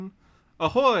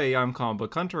Ahoy, I'm Comic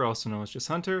Book Hunter, also known as just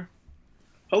Hunter.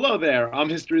 Hello there. I'm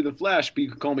History of the Flash, but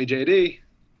you can call me JD.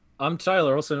 I'm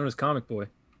Tyler, also known as Comic Boy.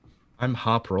 I'm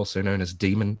Harper, also known as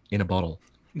Demon in a Bottle.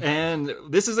 And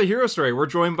this is a hero story. We're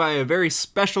joined by a very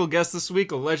special guest this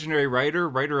week, a legendary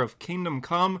writer of Kingdom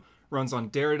Come, runs on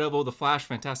Daredevil, The Flash,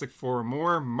 Fantastic Four, and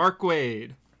more, Mark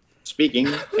Waid. Speaking.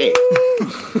 Hey.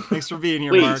 Thanks for being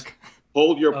here, Please, Mark.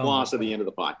 hold your applause at the end of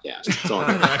the podcast. It's all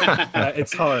good.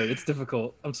 It's hard. It's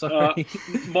difficult. I'm sorry.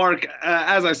 Mark,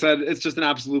 as I said, it's just an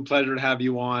absolute pleasure to have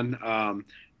you on.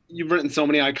 You've written so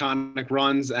many iconic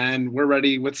runs, and we're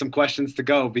ready with some questions to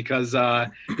go because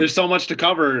there's so much to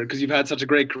cover because you've had such a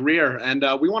great career. And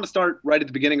we want to start right at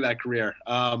the beginning of that career.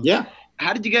 Yeah.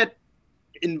 How did you get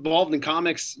involved in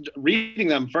comics, reading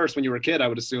them first when you were a kid, I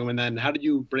would assume, and then how did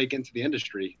you break into the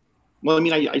industry? Well, I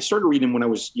mean, I started reading when I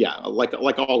was,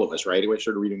 like all of us, right? I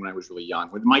started reading when I was really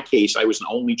young. In my case, I was an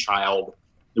only child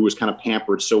who was kind of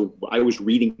pampered. So I was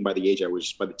reading by the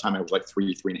time I was like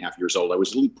 3.5 years old. I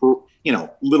was little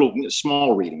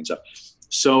small reading and stuff.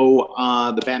 So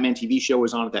the Batman TV show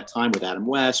was on at that time with Adam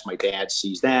West. My dad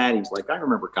sees that. He's like, I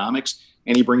remember comics.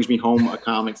 And he brings me home a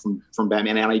comic from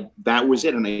Batman. And that was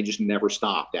it. And I just never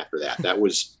stopped after that.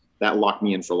 That locked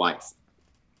me in for life.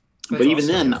 But even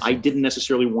then, I didn't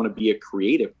necessarily want to be a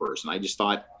creative person. I just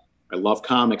thought, I love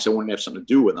comics. I wanted to have something to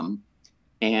do with them.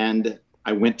 And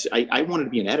I wanted to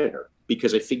be an editor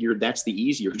because I figured that's the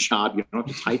easier job. You don't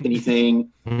have to type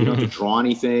anything. You don't have to draw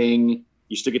anything.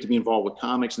 You still get to be involved with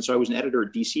comics. And so I was an editor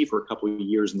at DC for a couple of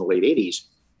years in the late 80s.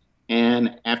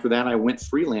 And after that, I went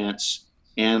freelance,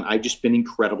 and I've just been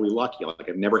incredibly lucky. Like,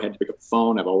 I've never had to pick up the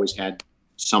phone. I've always had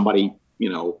somebody,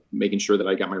 making sure that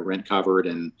I got my rent covered,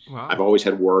 and Wow. I've always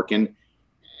had work. And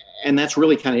that's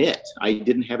really kind of it. I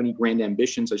didn't have any grand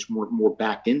ambitions. I just more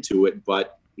backed into it,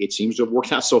 but it seems to have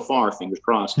worked out so far. Fingers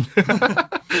crossed.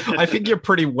 I think you're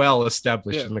pretty well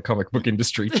established in the comic book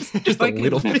industry. Just if a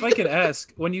little bit. If I could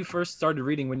ask, when you first started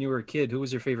reading when you were a kid, who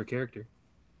was your favorite character?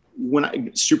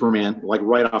 Superman, like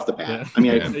right off the bat. Yeah. I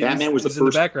mean, Batman was the in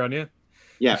first. the background, yeah.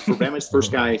 Yeah, Batman's the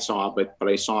first guy I saw, but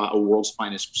I saw a World's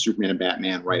Finest Superman and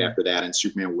Batman right after that, and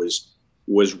Superman was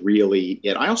really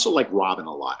it. I also like Robin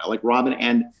a lot. I like Robin,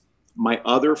 and my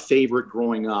other favorite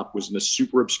growing up was a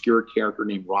super obscure character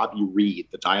named Robbie Reed,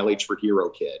 the Dial H for Hero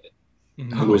kid.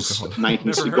 Who was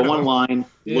 19. So go online,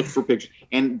 look for pictures,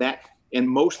 and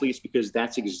mostly it's because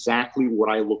that's exactly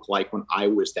what I looked like when I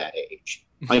was that age,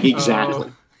 like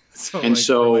exactly.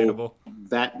 Relatable.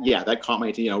 that caught my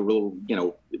attention. Little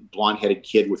blonde-headed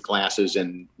kid with glasses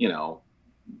and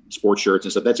sports shirts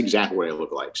and stuff. That's exactly what I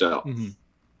look like. So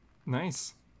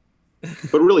Nice.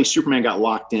 But really, Superman got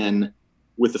locked in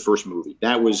with the first movie.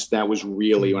 That was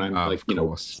really when I'm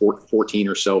 14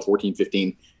 or so, 14,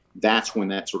 15. That's when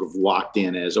that sort of locked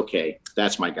in as, okay,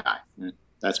 that's my guy.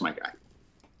 That's my guy.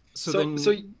 So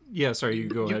sorry, you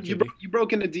go ahead. You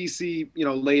broke into DC,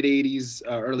 late 80s,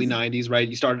 early 90s, right?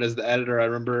 You started as the editor. I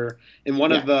remember in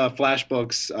one of the Flash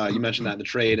books, you mentioned that in the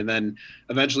trade, and then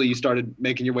eventually you started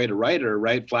making your way to writer,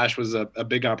 right? Flash was a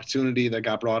big opportunity that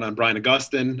got brought on Brian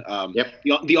Augustin.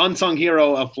 The unsung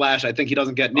hero of Flash. I think he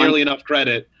doesn't get nearly enough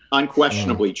credit.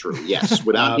 Unquestionably true. Yes.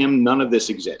 Without him, none of this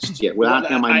exists. Yeah.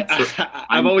 Without him,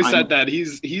 I've always said that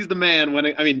he's the man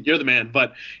you're the man,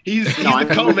 but he's the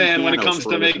co-man when it comes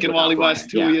to making Wally West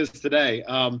who he is today.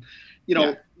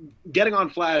 Getting on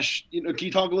Flash, can you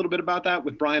talk a little bit about that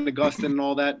with Brian Augustin and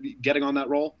all that, getting on that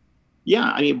role? Yeah.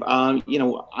 I mean,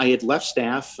 I had left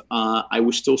staff. I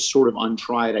was still sort of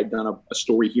untried. I'd done a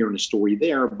story here and a story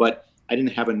there, but I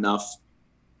didn't have enough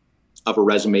of a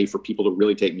resume for people to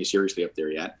really take me seriously up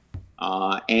there yet.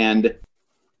 And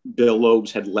Bill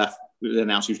Loebs had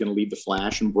announced he was going to leave The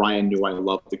Flash, and Brian knew I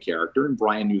loved the character, and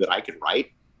Brian knew that I could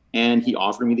write, and he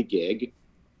offered me the gig.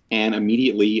 And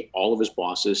immediately all of his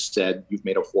bosses said, "You've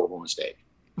made a horrible mistake.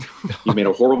 You've made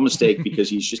a horrible mistake," because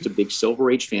he's just a big Silver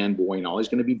Age fanboy, and all he's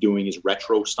going to be doing is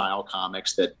retro style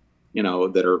comics that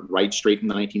are right straight from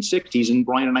the 1960s. And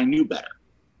Brian and I knew better.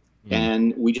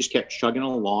 And we just kept chugging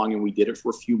along, and we did it for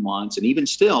a few months. And even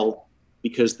still,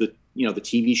 because the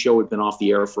TV show had been off the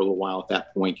air for a little while at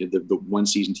that point, the one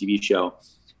season TV show.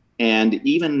 And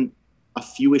even a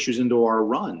few issues into our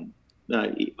run,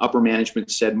 upper management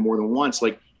said more than once,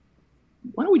 like,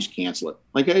 why don't we just cancel it?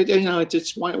 Like,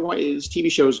 it's why this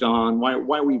TV show's gone. Why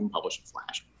are we even publishing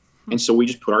Flash? And so we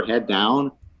just put our head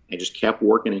down and just kept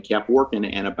working.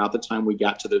 And about the time we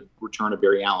got to the return of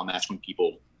Barry Allen, that's when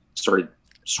people started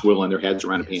swiveling their heads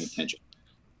around and paying attention.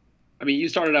 I mean, you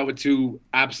started out with two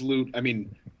absolute,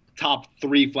 top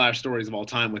three Flash stories of all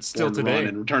time with Still Born to today. Run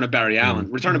and Return of Barry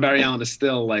Allen. Return of Barry Allen is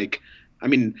still like I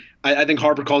mean, I think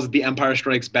Harper calls it the Empire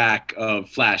Strikes Back of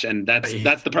Flash, and that's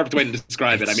the perfect way to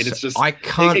describe it. I mean, it's just I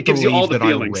can't it gives you all believe the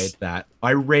that feelings. I read that.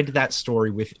 I read that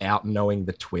story without knowing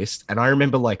the twist, and I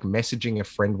remember like messaging a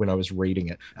friend when I was reading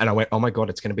it, and I went, "Oh my god,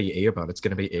 it's going to be Earbud! It's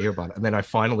going to be Earbud!" And then I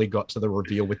finally got to the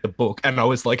reveal with the book, and I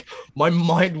was like, my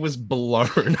mind was blown.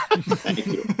 Thank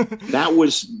you.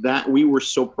 That we were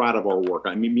so proud of our work.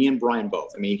 I mean, me and Brian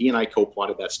both. I mean, he and I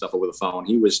co-plotted that stuff over the phone.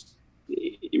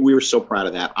 We were so proud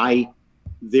of that.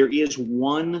 There is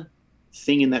one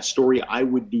thing in that story I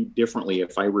would do differently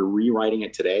if I were rewriting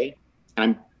it today.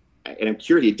 And I'm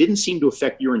curious, it didn't seem to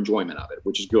affect your enjoyment of it,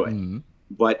 which is good. Mm-hmm.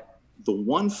 But the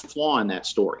one flaw in that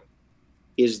story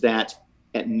is that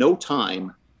at no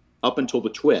time up until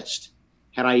the twist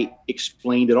had I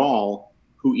explained at all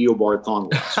who Eobard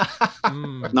Thawne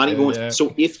was. Not even once. Yeah.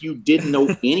 So if you didn't know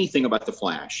anything about the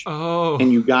Flash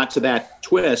and you got to that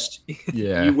twist,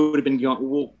 you would have been going,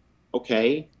 well,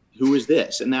 okay, who is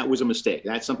this? And that was a mistake.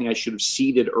 That's something I should have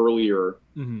seeded earlier.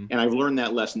 And I've learned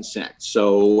that lesson since.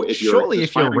 So if you're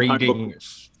reading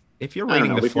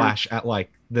the Flash at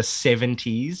like the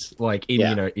 70s, like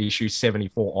in issue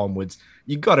 74 onwards,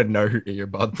 you got to know who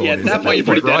Eobard Thawne is. Yeah, at that point you're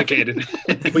pretty dedicated.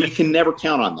 But you can never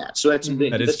count on that. So that's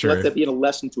true. Let that be a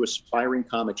lesson to aspiring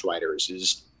comics writers: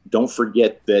 is don't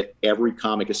forget that every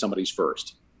comic is somebody's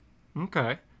first.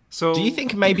 Okay. So do you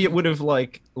think maybe it would have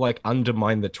like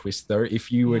undermined the twist though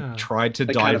if you had tried to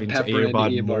dive into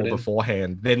Eobard more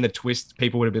beforehand? Then the twist,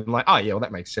 people would have been like, oh yeah, well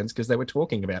that makes sense because they were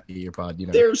talking about Eobard. You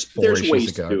know, there's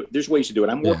ways to do it. There's ways to do it.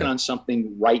 I'm working on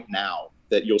something right now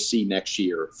that you'll see next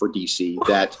year for DC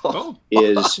that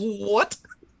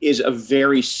is a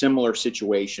very similar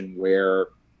situation where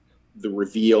the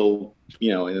reveal,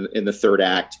 in the third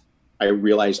act, I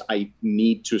realize I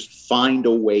need to find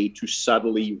a way to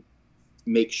subtly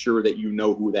make sure that you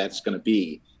know who that's going to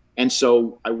be. And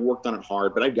so I worked on it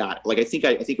hard, but I got it. Like, I think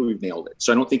we've nailed it.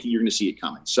 So I don't think you're going to see it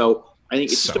coming. So I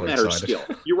think it's just a matter of skill.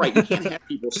 You're right. You can't have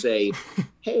people say,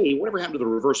 hey, whatever happened to the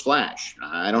Reverse Flash?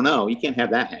 I don't know. You can't have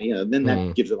that. Then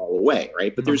that gives it all away.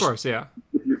 Right. But there's, of course,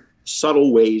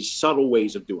 subtle ways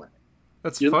of doing it.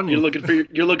 That's funny.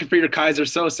 You're looking for your Kaiser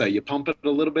Sosa. You pump it a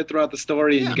little bit throughout the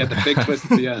story and you get the big twist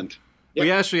at the end. We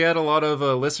actually had a lot of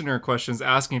listener questions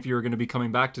asking if you were going to be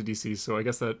coming back to DC, so I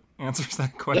guess that answers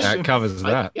that question. That covers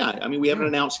that. I mean, we haven't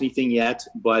announced anything yet,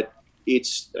 but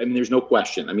there's no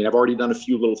question. I mean, I've already done a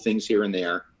few little things here and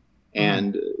there,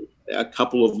 and a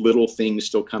couple of little things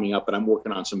still coming up, but I'm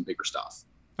working on some bigger stuff.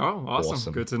 Oh,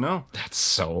 awesome. Good to know. That's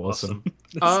so awesome.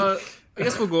 I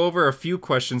guess we'll go over a few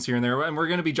questions here and there, and we're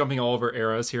going to be jumping all over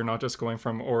eras here, not just going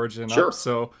from Origin up.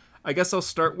 So I guess I'll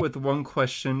start with one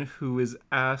question who is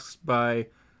asked by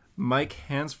Mike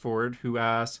Hansford, who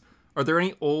asks, are there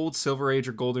any old Silver Age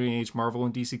or Golden Age Marvel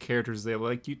and DC characters they'd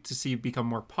like you to see become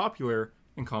more popular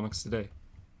in comics today?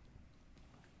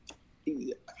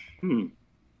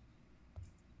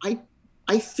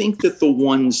 I think that the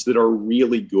ones that are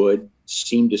really good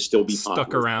seem to still be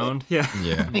stuck around. Yeah.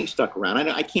 I think stuck around.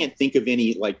 I can't think of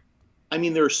any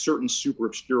there are certain super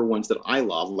obscure ones that I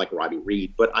love, like Robbie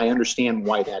Reed, but I understand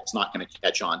why that's not going to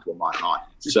catch on to a modern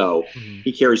audience. So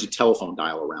he carries a telephone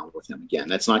dial around with him again.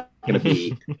 That's not going to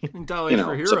be. Dolly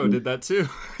for Hero did that too.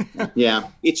 Yeah,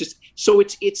 it's just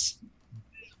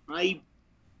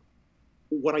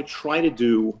what I try to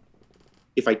do,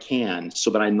 if I can, so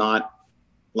that I'm not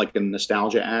like a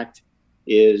nostalgia act,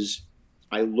 is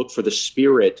I look for the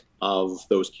spirit of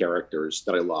those characters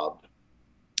that I loved.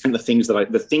 And the things that I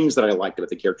liked about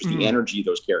the characters, the energy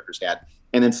those characters had,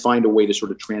 and then find a way to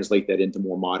sort of translate that into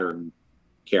more modern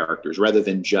characters rather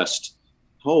than just,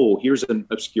 here's an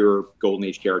obscure Golden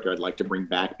Age character I'd like to bring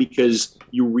back, because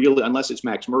you really, unless it's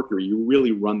Max Mercury, you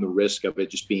really run the risk of it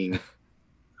just being,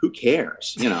 who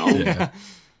cares, Yeah.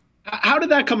 How did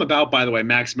that come about, by the way,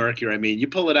 Max Mercury? I mean, you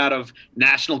pull it out of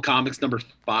National Comics number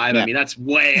 5. Yeah. I mean, that's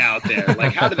way out there.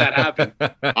 Like, how did that happen?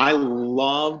 I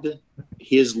loved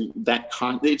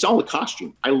it's all a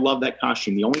costume. I love that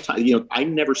costume. The only time, I've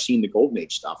never seen the Golden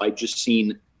Age stuff. I've just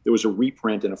seen, there was a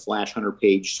reprint in a Flash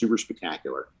 100-page Super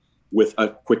Spectacular with a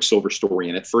Quicksilver story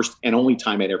in it. First and only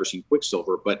time I'd ever seen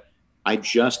Quicksilver, but I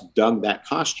just dug that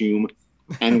costume.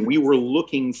 And we were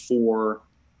looking for,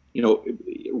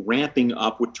 ramping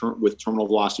up with Terminal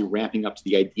Velocity, ramping up to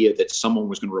the idea that someone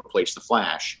was going to replace the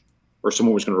Flash or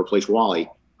someone was going to replace Wally.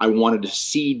 I wanted to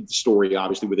seed the story,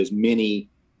 obviously, with the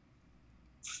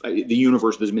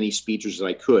universe with as many speeches as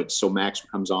I could. So Max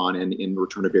comes on in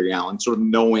Return of Barry Allen, sort of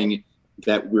knowing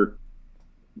that we're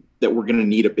going to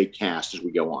need a big cast as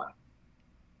we go on.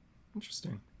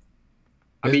 Interesting.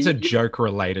 There's a joke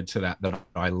related to that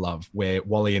I love, where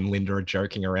Wally and Linda are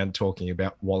joking around talking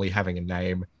about Wally having a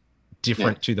name,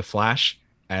 different to the Flash,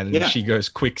 and she goes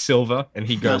Quicksilver, and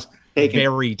he goes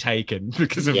very taken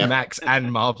because of Max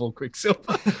and Marvel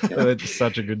Quicksilver. It's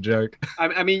such a good joke.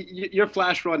 I mean, your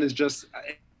Flash run is just,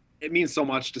 it means so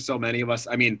much to so many of us.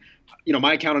 I mean,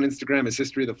 my account on Instagram is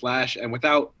History of the Flash, and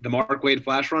without the Mark Waid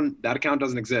Flash run, that account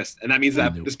doesn't exist, and that means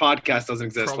that this podcast doesn't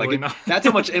exist. Probably like that's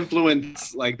how much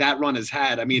influence like that run has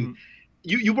had. I mean,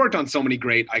 you worked on so many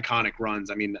great iconic runs.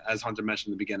 I mean, as Hunter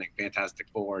mentioned in the beginning, Fantastic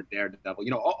Four, Daredevil,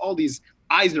 all these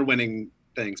Eisner-winning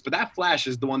things, but that Flash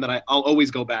is the one that I'll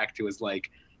always go back to. Is like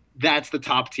that's the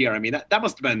top tier. I mean, that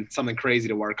must have been something crazy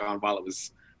to work on while it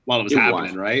was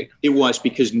happening, right? It was,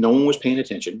 because no one was paying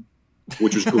attention,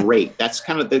 which was great. That's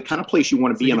kind of the kind of place you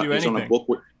want to be on a book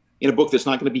in a book that's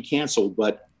not going to be canceled,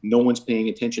 but no one's paying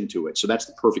attention to it. So that's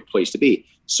the perfect place to be.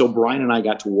 So Brian and I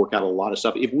got to work out a lot of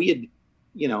stuff. If we had,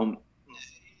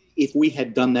 if we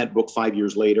had done that book 5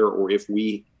 years later, or if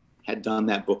we had done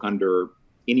that book under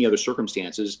any other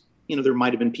circumstances, there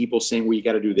might have been people saying, well, you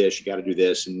got to do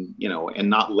this, and, and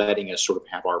not letting us sort of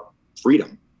have our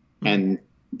freedom. Mm-hmm. And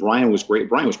Brian was great.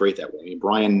 Brian was great that way. I mean,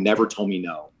 Brian never told me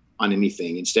no on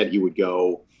anything. Instead, he would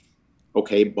go,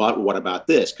 okay, but what about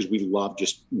this? Because we love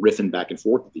just riffing back and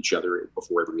forth with each other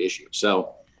before every issue.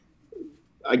 So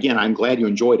again, I'm glad you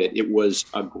enjoyed it. It was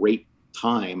a great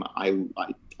time. I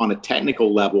on a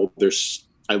technical level,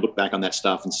 I look back on that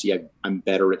stuff and see I'm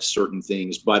better at certain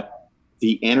things, but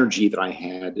the energy that I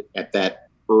had at that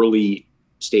early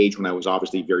stage when I was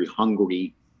obviously very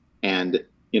hungry and,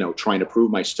 trying to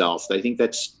prove myself, I think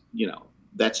that's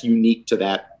unique to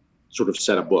that sort of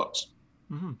set of books.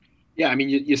 Mm-hmm. Yeah, I mean,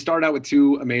 you start out with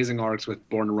two amazing arcs with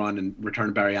Born to Run and Return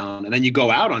to Barry Allen, and then you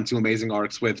go out on two amazing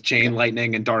arcs with Chain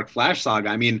Lightning and Dark Flash Saga.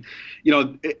 I mean,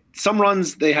 some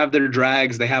runs, they have their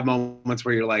drags. They have moments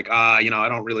where you're like, I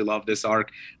don't really love this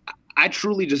arc. I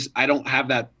truly I don't have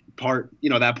that part,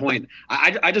 that point.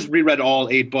 I just reread all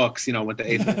 8 books, with the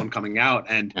 8th one coming out,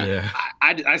 and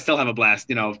I still have a blast,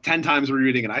 10 times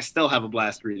rereading it. I still have a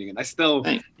blast reading it. I still,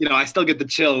 I still get the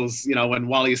chills, when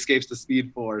Wally escapes the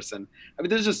Speed Force. And I mean,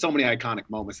 there's just so many iconic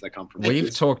moments that come from it.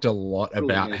 We've talked a lot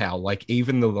about how, like,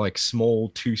 even the small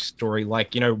 2-story,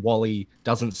 Wally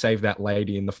doesn't save that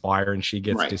lady in the fire and she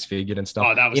gets disfigured and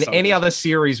stuff. In any other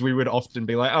series, we would often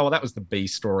be like, oh, well, that was the B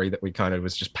story that we kind of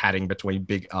was just padding between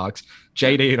big arcs.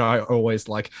 JD and I are always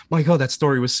like, my God, that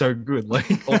story was so good.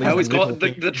 I always call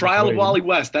it the Trial of Wally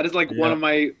West. That is one of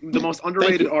the most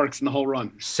underrated arcs in the whole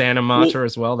run. Santa Marta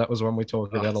as well. That was one we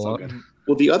talked about a lot. Good.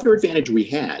 Well, the other advantage we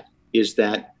had is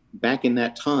that back in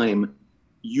that time,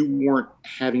 you weren't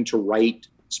having to write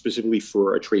specifically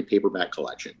for a trade paperback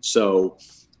collection. So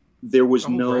there was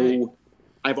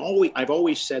I've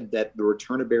always said that the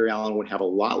Return of Barry Allen would have a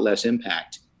lot less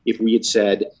impact if we had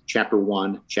said chapter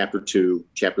 1, chapter 2,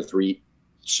 chapter 3,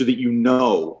 so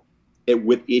that at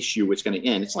what issue it's going to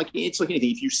end. It's like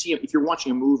anything. If you're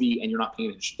watching a movie and you're not paying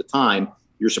attention at the time,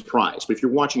 you're surprised. But if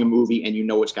you're watching a movie and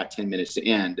it's got 10 minutes to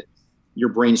end, your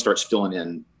brain starts filling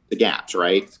in the gaps,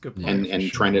 right?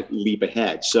 And trying to leap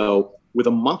ahead. So with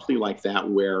a monthly like that,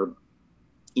 where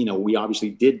we obviously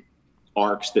did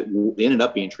arcs that ended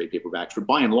up being trade paperbacks, but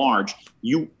by and large,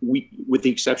 we with the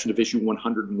exception of issue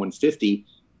 100 and 150,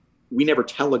 we never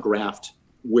telegraphed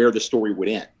where the story would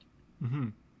end. Mm-hmm.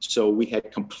 So we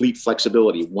had complete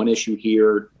flexibility. 1 issue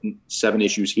here, 7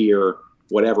 issues here,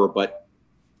 whatever. But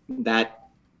that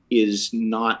is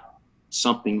not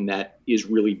something that is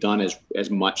really done as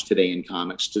much today in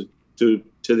comics to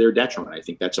their detriment. I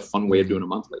think that's a fun way of doing a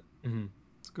monthly. Mm-hmm.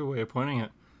 It's a good way of putting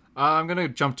it. I'm going to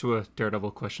jump to a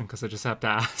Daredevil question because I just have to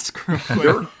ask real quick.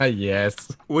 Sure.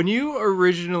 Yes. When you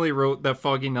originally wrote that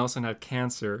Foggy Nelson had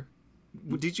cancer,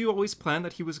 did you always plan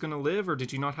that he was going to live, or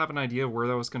did you not have an idea of where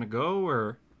that was going to go,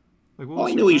 or I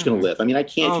knew he was going to live. I mean, I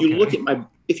can't. Okay.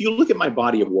 If you look at my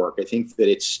body of work, I think that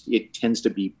it tends to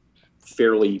be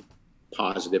fairly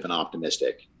positive and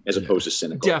optimistic as opposed to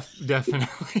cynical.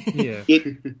 Definitely. Yeah.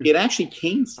 It actually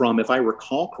came from, if I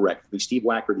recall correctly, Steve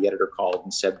Wacker, the editor, called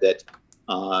and said that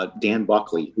Dan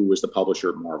Buckley, who was the publisher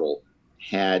at Marvel,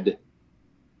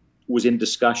 was in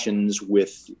discussions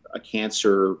with a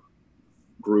cancer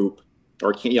group,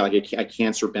 or a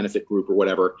cancer benefit group or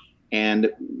whatever,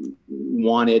 and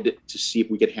wanted to see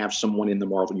if we could have someone in the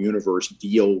Marvel universe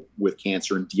deal with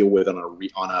cancer and deal with it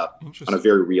on a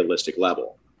very realistic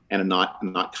level and a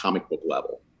not comic book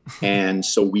level. And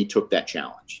so we took that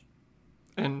challenge.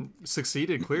 And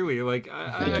succeeded, clearly.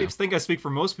 I think I speak for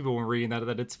most people when reading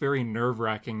that it's very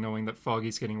nerve-wracking knowing that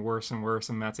Foggy's getting worse and worse,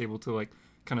 and Matt's able to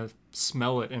kind of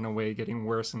smell it in a way, getting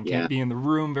worse, and can't be in the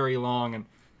room very long. And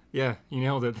Yeah, you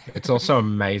nailed it. It's also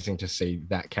amazing to see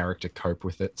that character cope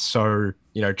with it. So,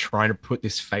 trying to put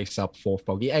this face up for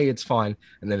Foggy, hey, it's fine.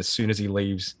 And then as soon as he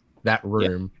leaves that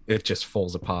room, it just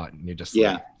falls apart. And you're just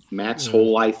like, Matt's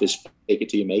whole life is fake it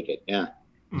till you make it. Yeah.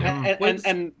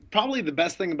 And probably the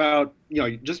best thing about,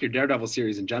 just your Daredevil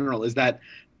series in general is that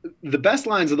the best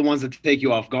lines are the ones that take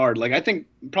you off guard. Like, I think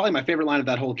probably my favorite line of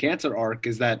that whole cancer arc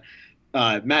is that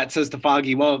Matt says to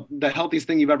Foggy, well, the healthiest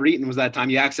thing you've ever eaten was that time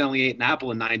you accidentally ate an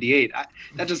apple in 98.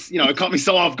 That just, it caught me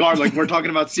so off guard. Like, we're talking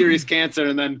about serious cancer,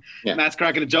 and then Matt's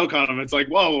cracking a joke on him. It's like,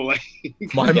 whoa. Like,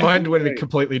 my mind went in a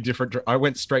completely different I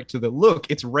went straight to the, look,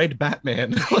 it's Red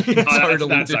Batman. Like,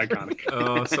 that's iconic.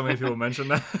 Oh, so many people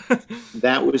mentioned that.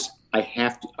 That was, I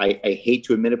hate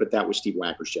to admit it, but that was Steve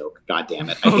Wacker's joke. God damn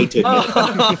it. I hate to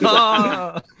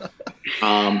admit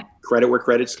it. Credit where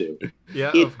credit's due.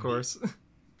 Yeah, of course.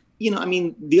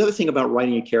 The other thing about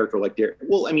writing a character like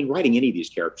writing any of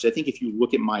these characters, I think if you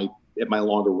look at my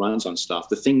longer runs on stuff,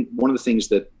 one of the things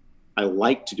that I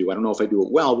like to do, I don't know if I do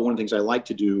it well, but one of the things I like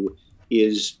to do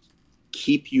is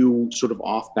keep you sort of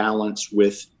off balance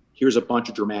with, here's a bunch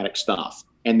of dramatic stuff.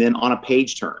 And then on a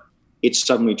page turn, it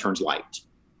suddenly turns light,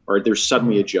 or there's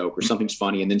suddenly a joke or something's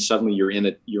funny. And then suddenly you're in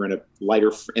a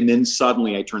lighter, and then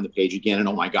suddenly I turn the page again and,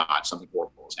 oh my God, something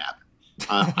horrible has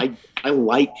happened. I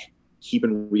like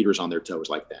keeping readers on their toes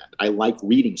like that. I like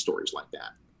reading stories like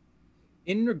that.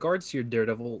 In regards to your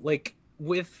Daredevil, like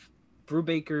with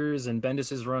Brubaker's and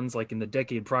Bendis's runs, like in the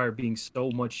decade prior, being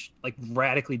so much like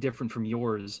radically different from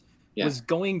yours, was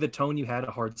going the tone you had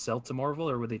a hard sell to Marvel,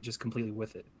 or were they just completely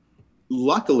with it?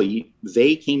 Luckily,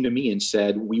 they came to me and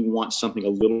said, we want something a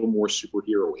little more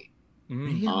superhero-y.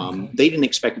 They didn't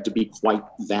expect it to be quite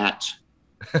that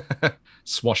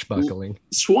swashbuckling,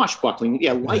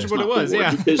 yeah, that's what it was.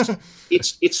 Yeah, because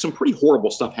it's some pretty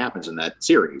horrible stuff happens in that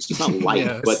series. It's not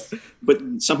light, but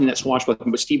something that's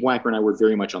swashbuckling. But Steve Wacker and I were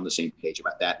very much on the same page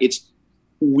about that.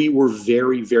 We were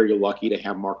very, very lucky to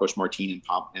have Marcos Martin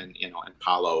and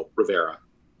Paulo Rivera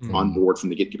on board from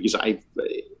the get-go, because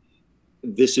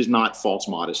this is not false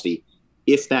modesty.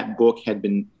 If that book had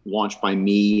been launched by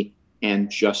me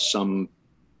and just some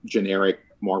generic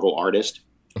Marvel artist,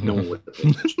 no one would have paid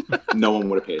attention. No one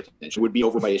would have paid attention. It would be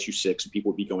over by issue 6, and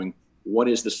people would be going, what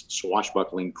is this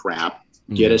swashbuckling crap?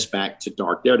 Get us back to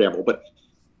Dark Daredevil. But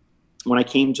when I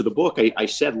came to the book, I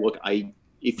said, look,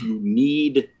 if you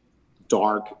need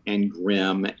dark and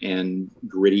grim and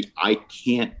gritty, I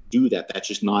can't do that. That's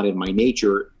just not in my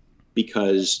nature,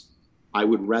 because I'd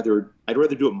rather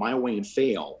do it my way and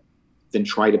fail than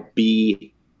try to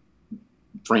be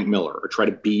Frank Miller or try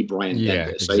to be Brian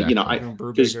Bendis. Exactly.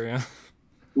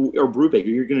 Or Brubaker,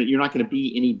 you're not going to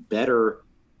be any better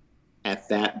at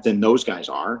that than those guys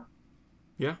are.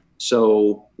 Yeah.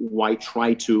 So why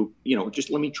try to, just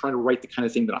let me try to write the kind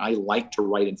of thing that I like to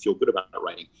write and feel good about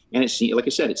writing. And like I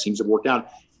said, it seems to have worked out.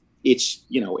 It's,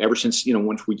 ever since,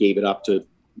 once we gave it up to,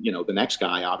 the next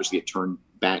guy, obviously it turned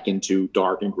back into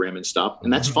dark and grim and stuff,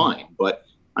 and that's fine. But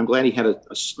I'm glad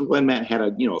Matt had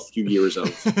a few years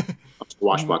of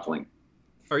swashbuckling.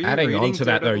 Are you adding on to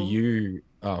that Daredevil? though?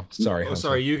 Oh, sorry. Oh,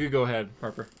 sorry. You could go ahead,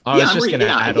 Harper. I was just going to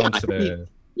add on to the.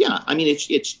 Yeah, I mean it's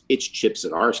Chip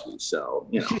Zdarsky, so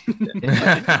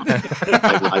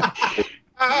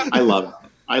I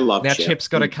love now Chip. Chip's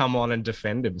got to come on and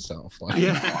defend himself.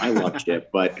 I love Chip,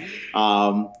 but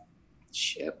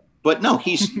Chip. But no,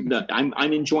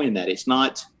 I'm enjoying that. It's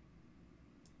not.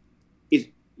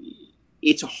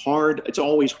 It's hard. It's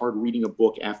always hard reading a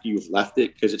book after you've left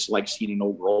it, because it's like seeing an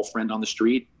old girlfriend on the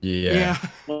street. Yeah.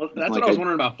 Well, that's what I was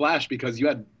wondering about Flash, because you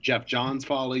had Jeff Johns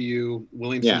follow you.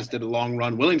 Williamson just did a long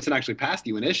run. Williamson actually passed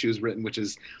you in issues written, which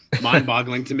is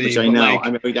mind-boggling to me. Which I know.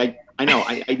 I know.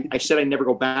 I said I'd never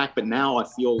go back, but now I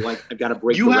feel like I've got to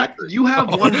break the record. You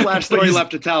have one Flash story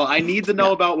left to tell. I need to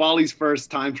know about Wally's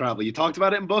first time travel. You talked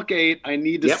about it in book 8. I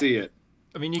need to see it.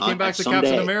 I mean, you came back to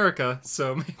Captain America,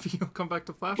 so maybe you'll come back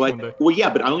to Flash one day. Well, yeah,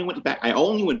 but I only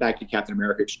went back to Captain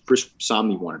America because Chris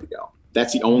Samney wanted to go.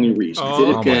 That's the only reason.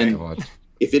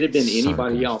 If it had been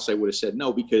anybody else, I would have said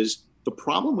no, because the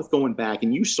problem with going back,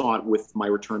 and you saw it with my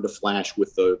return to Flash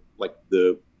with the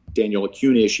Daniel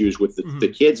Acuna issues with the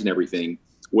kids and everything,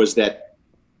 was that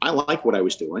I liked what I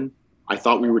was doing. I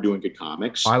thought we were doing good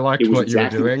comics. I liked what you were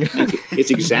doing.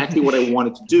 It's exactly what I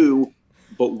wanted to do.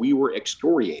 But we were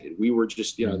excoriated. We were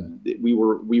just, we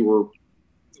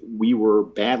were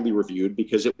badly reviewed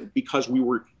because we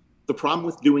were. The problem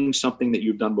with doing something that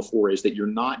you've done before is that you're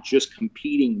not just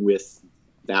competing with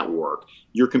that work.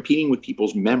 You're competing with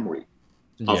people's memory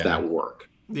of that work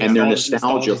and their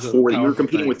nostalgia for. You're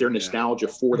competing with their nostalgia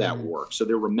for that work, so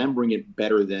they're remembering it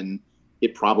better than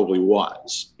it probably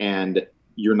was. And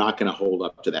you're not going to hold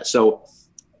up to that. So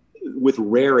with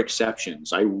rare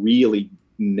exceptions, I really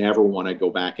never want to go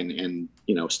back and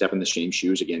step in the same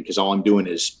shoes again, because all I'm doing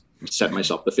is set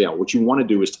myself to fail. What you want to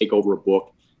do is take over a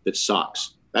book that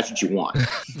sucks. That's what you want.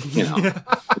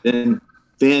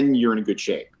 Then you're in a good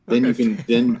shape.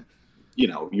 Then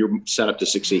you're set up to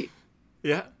succeed.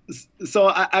 Yeah.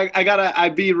 So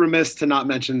I'd be remiss to not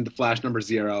mention the Flash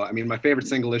 #0. I mean, my favorite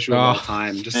single issue of all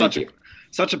time. Just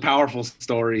such a powerful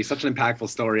story, such an impactful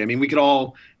story. I mean, we could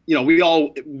all, we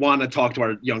all want to talk to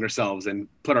our younger selves and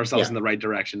put ourselves in the right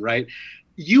direction, right?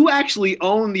 You actually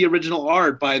own the original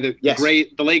art by the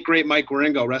late great Mike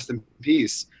Wieringo, rest in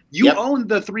peace. You own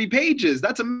the 3 pages.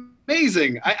 That's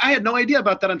amazing. I had no idea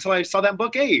about that until I saw that in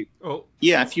book 8. Oh,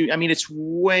 yeah. It's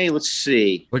way. Let's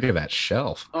see. Look at that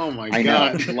shelf. Oh my God!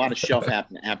 God, there's a lot of shelf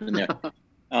happening there.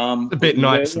 A bit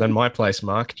nicer than my place,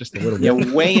 Mark. Just a little bit.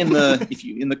 Yeah, way in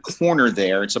the corner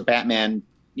there. It's a Batman,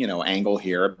 angle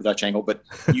here, Dutch angle. But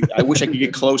I wish I could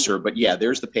get closer. But yeah,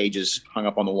 there's the pages hung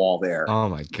up on the wall there. Oh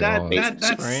my God,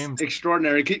 that's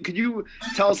extraordinary. Could you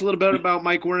tell us a little bit about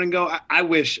Mike Wieringo? I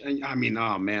wish. I mean,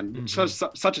 oh man,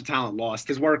 such a talent lost.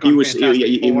 His work on he was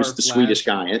the sweetest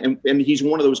guy, and he's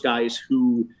one of those guys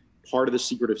who part of the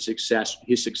secret of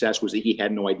his success was that he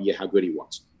had no idea how good he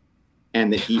was.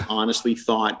 And that he honestly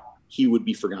thought he would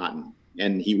be forgotten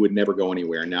and he would never go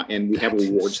anywhere now. And we have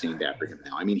awards named after him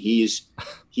now. I mean, he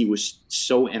was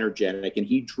so energetic, and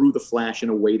he drew the Flash in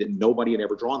a way that nobody had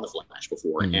ever drawn the Flash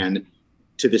before. Mm-hmm. And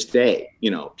to this day,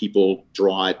 people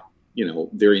draw it,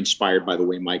 they're inspired by the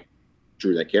way Mike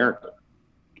drew that character.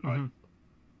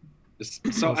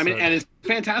 Mm-hmm. So, I mean, and his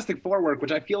Fantastic Four work,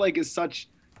 which I feel like is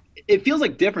it feels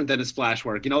like different than his Flash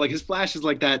work, like his Flash is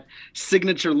like that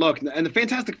signature look, and the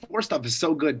Fantastic Four stuff is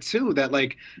so good too that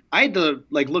like I had to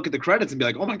like look at the credits and be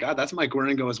like, oh my God, that's Mike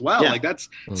Wieringo as well. Like that's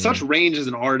such range as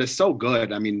an artist, so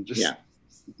good. I mean, just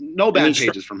no bad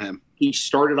pages from him. He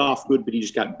started off good, but he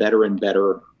just got better and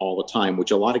better all the time,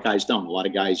 which a lot of guys don't. A lot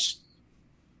of guys,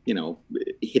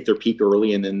 hit their peak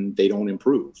early and then they don't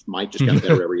improve. Mike just got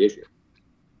better every issue.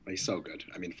 He's so good.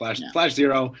 I mean, Flash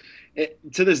Zero,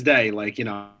 to this day, like,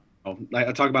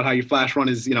 I talk about how your Flash run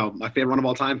is, my favorite run of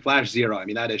all time. Flash Zero. I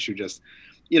mean, that issue just,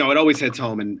 it always hits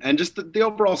home, and just the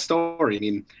overall story. I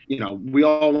mean, we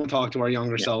all want to talk to our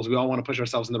younger selves. We all want to push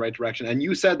ourselves in the right direction. And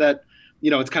you said that,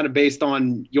 it's kind of based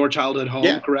on your childhood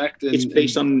home, correct? It's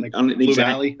based on Blue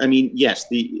Valley. I mean, yes.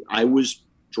 I was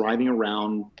driving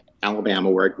around Alabama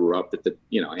where I grew up,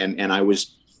 and I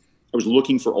was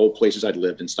looking for old places I'd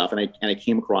lived and stuff. And I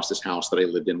came across this house that I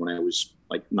lived in when I was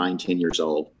like 9-10 years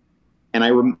old. And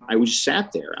I was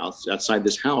sat there outside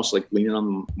this house, like leaning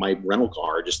on my rental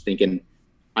car, just thinking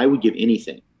I would give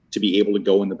anything to be able to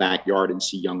go in the backyard and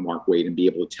see young Mark Waid and be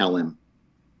able to tell him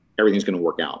everything's going to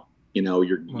work out.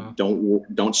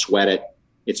 Don't sweat it.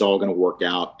 It's all going to work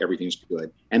out. Everything's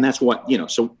good. And that's what,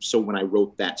 so when I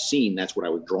wrote that scene, that's what I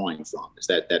was drawing from, is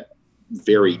that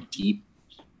very deep,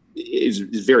 is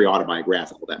very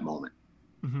autobiographical, that moment.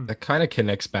 That kind of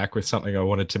connects back with something I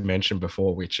wanted to mention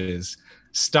before, which is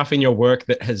stuff in your work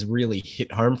that has really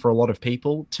hit home for a lot of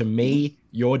people. To me,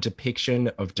 your depiction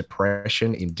of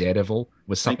depression in Daredevil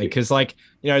was something, because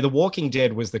The Walking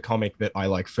Dead was the comic that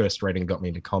I first read and got me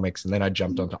into comics. And then I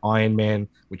jumped onto Iron Man,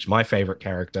 which is my favorite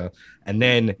character. And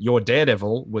then your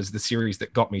Daredevil was the series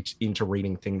that got me into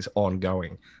reading things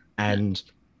ongoing. And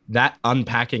that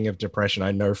unpacking of depression,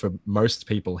 I know for most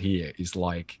people here, is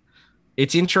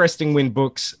it's interesting when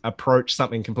books approach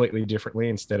something completely differently.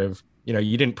 Instead of,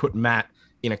 you didn't put Matt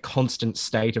in a constant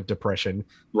state of depression,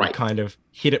 right? You kind of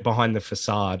hid it behind the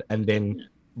facade and then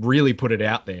really put it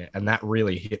out there. And that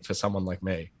really hit for someone like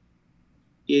me.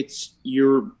 When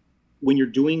you're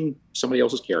doing somebody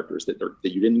else's characters that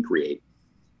you didn't create,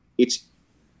 it's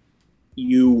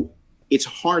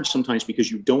hard sometimes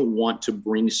because you don't want to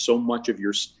bring so much of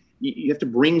you have to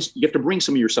bring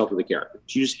some of yourself to the characters.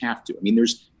 You just have to. I mean,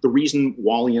 there's the reason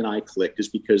Wally and I clicked is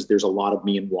because there's a lot of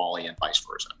me and Wally and vice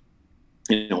versa.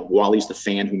 Wally's the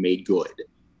fan who made good.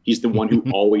 He's the one who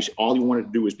all he wanted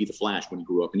to do was be the Flash when he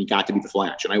grew up, and he got to be the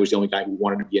Flash. And I was the only guy who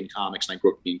wanted to be in comics, and I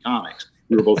grew up being comics.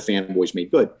 We were both fanboys made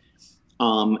good.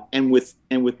 And with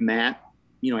Matt,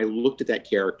 I looked at that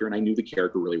character and I knew the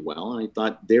character really well. And I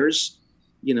thought there's,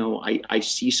 I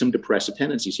see some depressive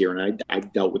tendencies here, and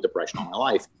I've dealt with depression all my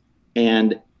life.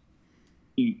 And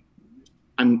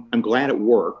I'm glad it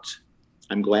worked.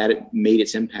 I'm glad it made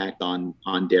its impact on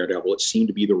Daredevil. It seemed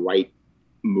to be the right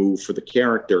move for the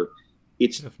character.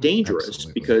 It's dangerous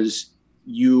because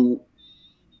you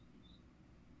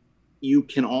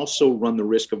can also run the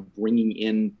risk of bringing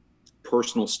in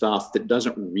personal stuff that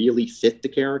doesn't really fit the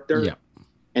character.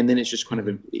 and then it's just kind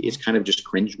of just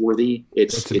cringeworthy.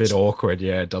 It's a bit awkward.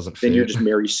 Yeah, it doesn't fit. Then you're just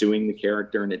Mary suing the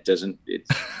character, and it doesn't.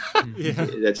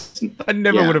 That's. I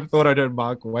never would have thought I'd heard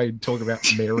Mark Waid talk about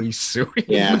Mary suing.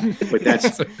 Yeah, but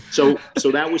that's so.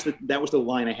 That was the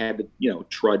line I had to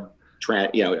tread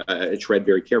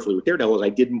very carefully with Daredevil.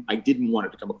 Is I didn't want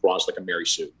it to come across like a Mary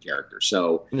Sue character.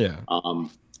 So yeah.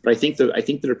 But I think the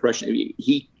depression.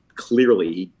 He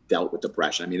clearly dealt with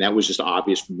depression. I mean, that was just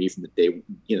obvious for me from the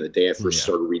day I first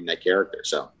started reading that character.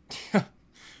 So,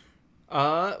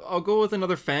 I'll go with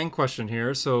another fan question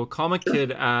here. So, Comic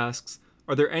Kid asks,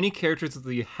 are there any characters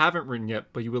that you haven't written yet,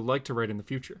 but you would like to write in the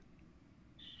future?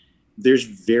 There's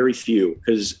very few,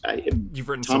 because you've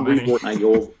written Tom so many.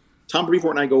 Tom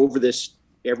Brevoort and I go over this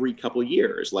every couple of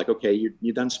years. Like, okay,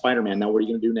 you've done Spider-Man. Now what are you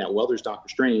going to do now? Well, there's Doctor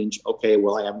Strange. Okay,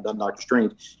 well, I haven't done Doctor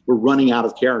Strange. We're running out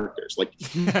of characters. Like,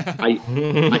 I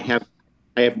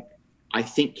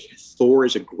think Thor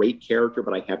is a great character,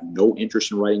 but I have no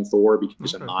interest in writing Thor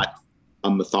because I'm not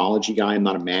a mythology guy. I'm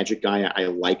not a magic guy. I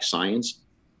like science.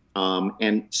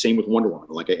 And same with Wonder Woman.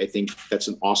 Like, I think that's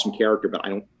an awesome character, but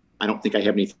I don't think I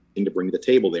have anything to bring to the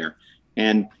table there.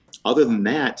 And other than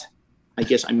that, I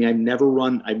guess, I've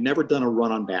never done a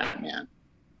run on Batman,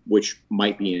 which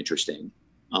might be interesting.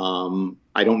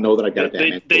 I don't know that I've got a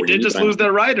Batman. They did just lose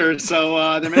their writer,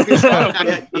 so there may be a spot.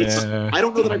 I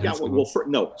don't know that I've got one. Well,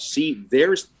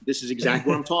 this is exactly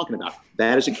what I'm talking about.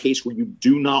 That is a case where you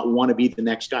do not want to be the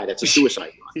next guy. That's a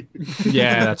suicide run.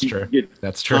 Yeah, that's true.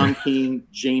 That's true. Tom King,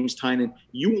 James Tynion.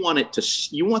 You want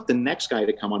the next guy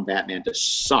to come on Batman to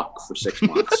suck for 6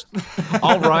 months.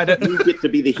 I'll write it. You get to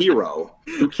be the hero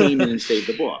who came in and saved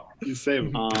the book. You save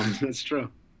him. That's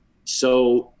true.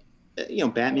 So,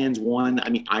 Batman's one. I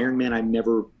mean, Iron Man, I've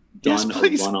never done a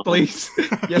run on. Please.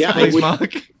 Yes, please,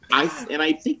 Mark.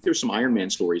 I think there's some Iron Man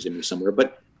stories in me somewhere,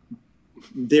 but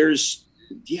that's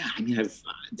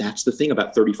the thing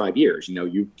about 35 years.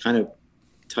 You kind of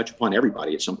touch upon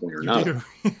everybody at some point or another.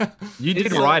 You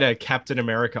did write a Captain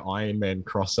America Iron Man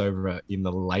crossover in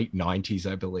the late 90s,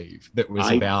 I believe, that was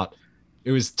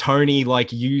it was Tony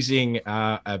using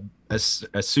a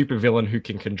supervillain who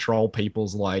can control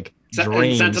people's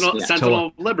dreams. Sentinel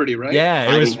of Liberty, right?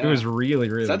 Yeah, it was really,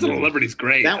 really Sentinel of Liberty's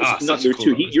great. That was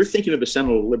cool. You're thinking of the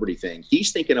Sentinel of Liberty thing.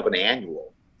 He's thinking of an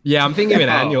annual. Yeah, I'm thinking of an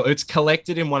annual. It's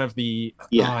collected in one of the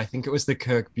I think it was the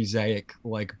Kirk Busiek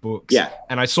books. Yeah.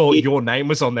 And I saw your name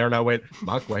was on there and I went,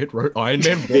 Mark Waid wrote Iron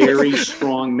Man. Very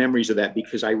strong memories of that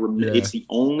because I remember it's the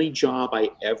only job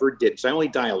I ever did. Because I only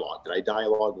dialogued. I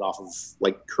dialogued off of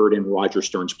Kurt and Roger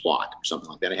Stern's plot or something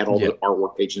like that. I had all the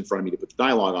artwork pages in front of me to put the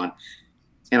dialogue on.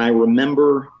 And I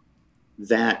remember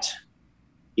that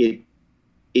it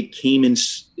came in,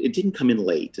 it didn't come in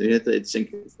late. It's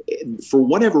for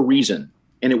whatever reason.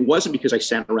 And it wasn't because I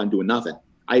sat around doing nothing.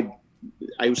 I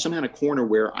was somehow in a corner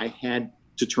where I had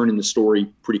to turn in the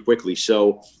story pretty quickly.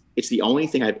 So it's the only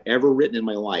thing I've ever written in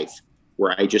my life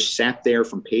where I just sat there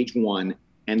from page one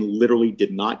and literally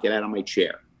did not get out of my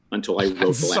chair until I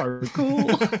wrote the letter. So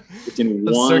cool. It's in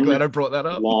I'm one so glad I brought that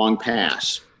up. long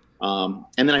pass. And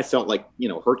then I felt like,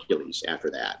 Hercules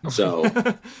after that. So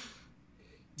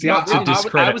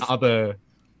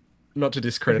not to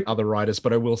discredit other writers,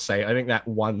 but I will say I think that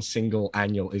one single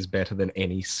annual is better than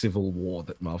any Civil War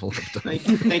that Marvel have done.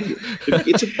 Thank you.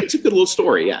 It's a good little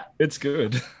story, yeah. It's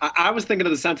good. I was thinking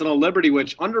of the Sentinel of Liberty,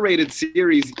 which underrated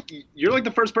series. You're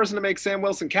the first person to make Sam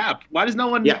Wilson Cap. Why does no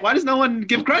one give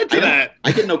credit to that?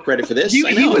 I get no credit for this. He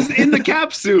was in the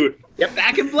Cap suit. Yep.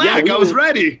 Back in black. I was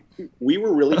ready. We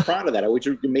were really proud of that. It was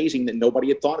amazing that nobody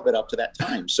had thought of it up to that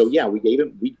time. So yeah, we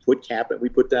put Sam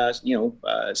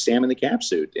in the Cap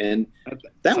suit, and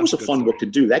that was a fun book to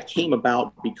do. That came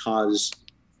about because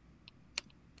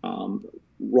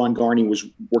Ron Garney was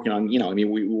working on, we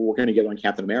were working together on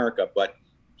Captain America, but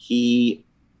he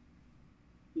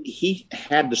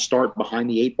had to start behind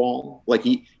the eight ball.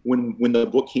 When the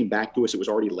book came back to us, it was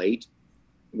already late,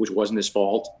 which wasn't his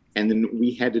fault. And then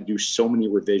we had to do so many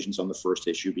revisions on the first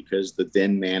issue because the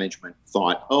then management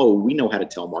thought, oh, we know how to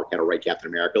tell Mark how to write Captain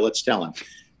America. Let's tell him.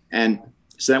 And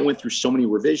so that went through so many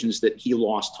revisions that he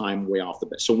lost time way off the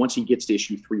bat. So once he gets to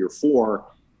issue 3 or 4,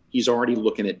 he's already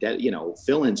looking at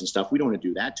fill-ins and stuff. We don't want to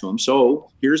do that to him. So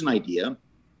here's an idea.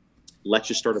 Let's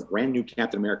just start a brand new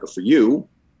Captain America for you.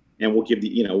 And we'll give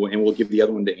the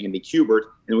other one to Andy Kubert.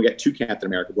 And we got 2 Captain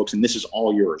America books. And this is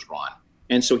all yours, Ron.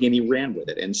 And so he ran with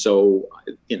it. And so,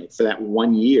 for that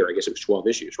 1 year, I guess it was 12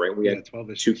 issues, right? We had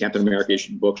 2 Captain America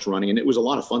books running, and it was a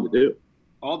lot of fun to do.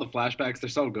 all the flashbacks, they're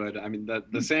so good. I mean,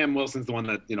 the Sam Wilson's the one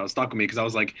that, stuck with me because I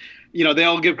was like, they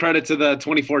all give credit to the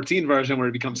 2014 version where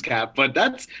he becomes Cap, but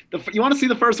that's you want to see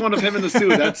the first one of him in the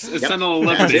suit. That's Sentinel of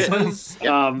Liberty.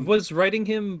 Was writing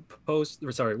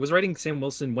Sam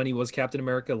Wilson when he was Captain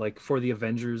America, like for the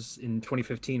Avengers in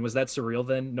 2015, was that surreal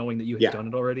then, knowing that you had done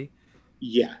it already?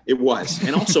 Yeah, it was.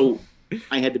 And also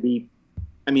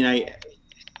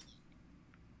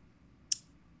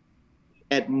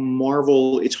at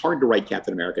Marvel, it's hard to write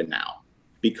Captain America now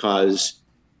because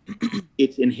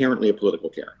it's inherently a political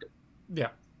character. Yeah.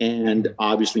 And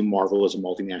obviously Marvel is a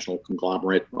multinational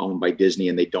conglomerate owned by Disney,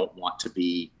 and they don't want to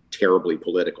be terribly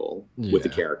political with the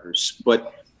characters,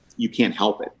 but you can't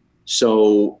help it.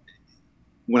 So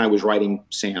when I was writing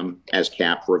Sam as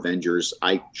Cap for Avengers,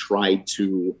 I tried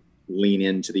to lean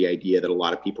into the idea that a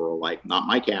lot of people are like, not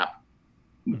my Cap,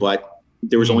 but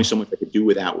there was only so much I could do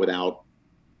without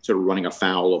sort of running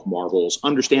afoul of Marvel's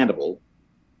understandable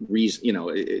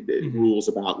rules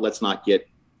about let's not get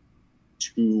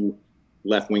too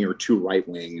left wing or too right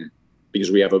wing because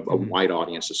we have a wide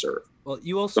audience to serve. Well,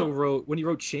 you also wrote, when you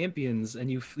wrote Champions, and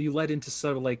you led into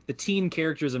sort of like the teen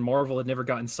characters in Marvel had never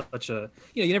gotten such a,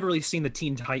 you never really seen the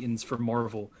Teen Titans for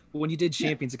Marvel. But when you did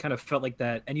Champions, it kind of felt like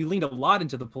that. And you leaned a lot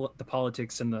into the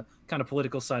politics and the kind of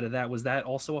political side of that. Was that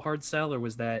also a hard sell, or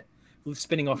was that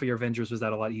spinning off of your Avengers, was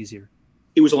that a lot easier?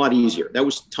 It was a lot easier. That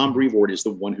was Tom Brevoort is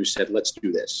the one who said, let's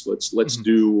do this. Let's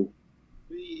do,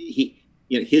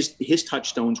 his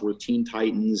touchstones were Teen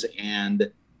Titans and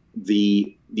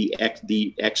the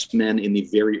X-Men in the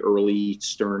very early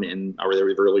Stern or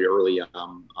the early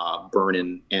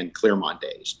Byrne and Claremont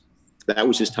days. That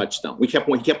was his touchstone. He kept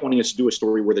wanting us to do a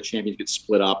story where the champions get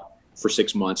split up for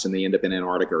 6 months and they end up in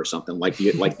Antarctica or something like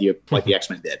the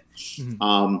X-Men did.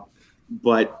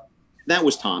 But that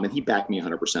was Tom, and he backed me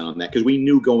 100% on that because we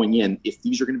knew going in, if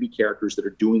these are going to be characters that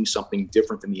are doing something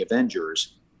different than the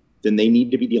Avengers, then they need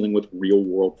to be dealing with real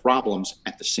world problems.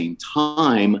 At the same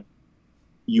time,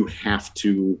 you have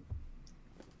to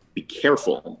be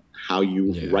careful how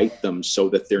you write them so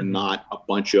that they're not a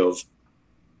bunch of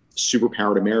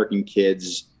superpowered American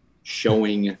kids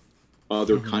showing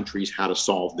other countries how to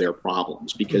solve their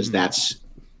problems, because that's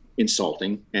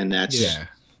insulting and that's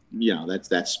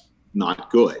not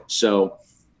good. So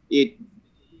I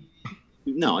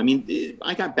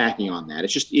got backing on that.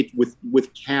 It's just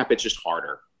with Cap, it's just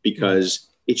harder because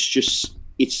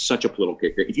it's such a political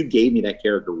character. If you gave me that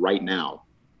character right now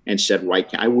and said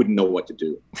I wouldn't know what to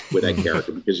do with that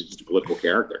character because it's just a political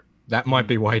character. That might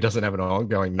be why he doesn't have an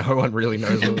ongoing. No one really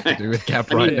knows what to do with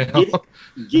Cap right now.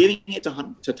 Giving it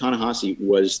to Ta-Nehisi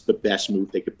was the best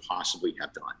move they could possibly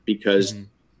have done, because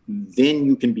then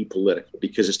you can be political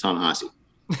because it's Ta-Nehisi.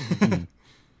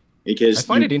 Because I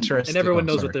find it interesting, and everyone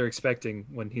knows what they're expecting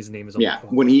when his name is on the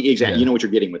phone. When you know what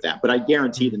you're getting with that. But I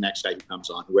guarantee the next guy who comes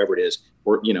on, whoever it is,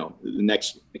 or the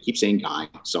next, I keep saying guy,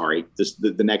 sorry,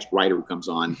 the next writer who comes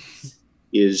on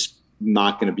is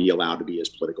not going to be allowed to be as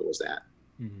political as that.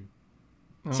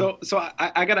 So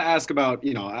I got to ask about,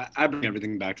 I bring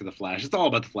everything back to the Flash. It's all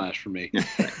about the Flash for me.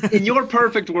 In your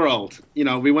perfect world,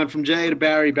 we went from Jay to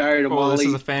Barry to Wally. This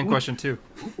is a fan question too.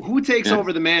 Who takes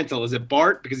over the mantle? Is it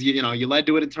Bart? Because you led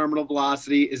to it at Terminal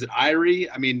Velocity. Is it Irie?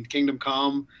 I mean, Kingdom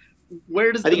Come.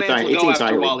 Where does the mantle go after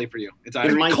Irie. Wally for you? It's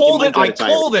Irie. I called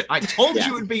it. I told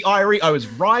you it'd be Irie. I was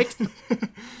right.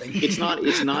 It's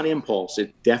not Impulse.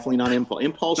 It's definitely not Impulse.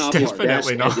 Impulse is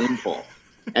best not. as Impulse.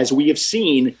 As we have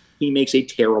seen, he makes a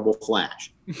terrible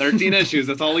Flash. 13 issues.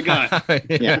 That's all he got.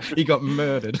 He got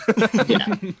murdered.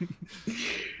 It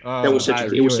was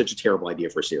such a terrible idea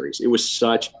for a series. It was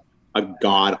such a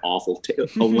god awful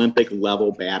Olympic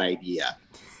level bad idid.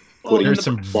 There's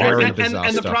some very bizarre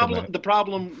and stuff. The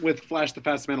problem with Flash, the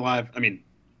Fastest Man Alive. I mean,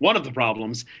 one of the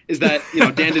problems is that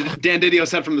Dan Didio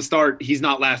said from the start he's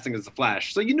not lasting as the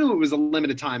Flash. So you knew it was a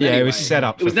limited time. It was set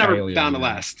up. It was never bound to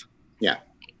last. Yeah.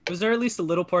 Was there at least a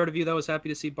little part of you that was happy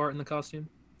to see Bart in the costume?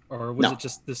 Or was it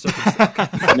just the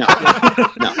circumstance? No.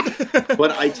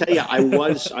 But I tell you,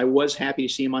 I was happy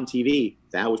to see him on TV.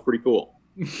 That was pretty cool.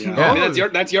 Yeah. I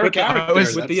mean, that's your character. I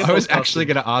was actually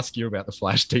going to ask you about the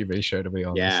Flash TV show, to be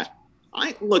honest. Yeah.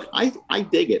 I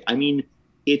dig it. I mean,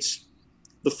 it's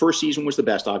the first season was the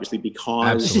best, obviously,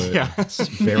 because it's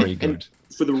very good. And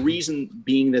for the reason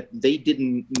being that they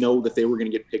didn't know that they were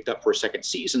going to get picked up for a second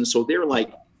season, so they're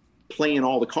like playing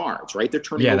all the cards, right? They're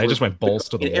turning. Yeah, they just went balls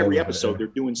to the wall. In every episode, they're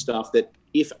doing stuff that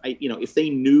if they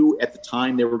knew at the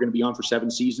time they were going to be on for 7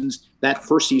 seasons, that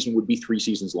first season would be 3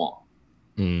 seasons long.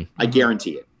 I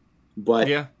guarantee it.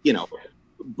 But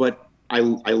but I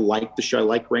like the show. I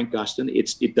like Grant Gustin.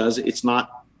 It's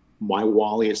not my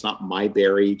Wally. It's not my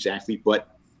Barry exactly,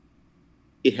 but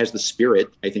it has the spirit,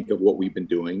 I think, of what we've been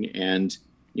doing. And,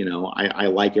 I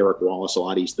like Eric Wallace a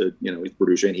lot. He's the, he's the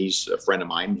producer, and he's a friend of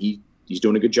mine. He's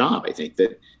doing a good job. I think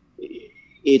that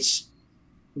it's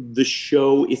the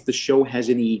show. If the show has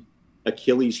any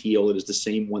Achilles heel, it is the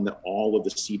same one that all of the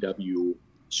CW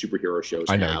superhero shows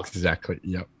have. I know, exactly.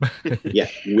 Yep. Yeah.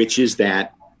 Which is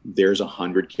that there's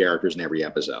 100 characters in every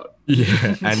episode.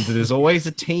 Yeah. And there's always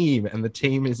a team, and the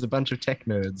team is a bunch of tech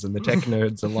nerds, and the tech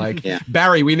nerds are like,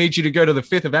 Barry, we need you to go to the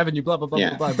 5th of Avenue, blah, blah, blah,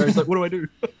 blah, blah. Barry's like, what do I do?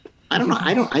 I don't know.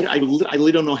 I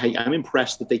really don't know how. I'm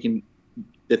impressed that they can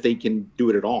do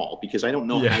it at all, because I don't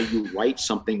know how you write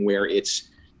something where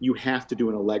you have to do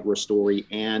an Allegra story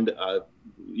and a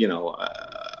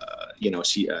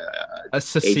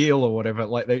Cecile or whatever.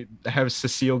 Like they have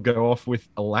Cecile go off with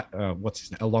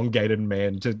elongated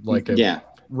man to like a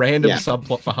random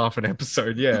subplot for half an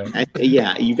episode.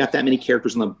 You got that many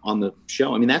characters on the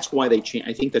show. I mean, that's why I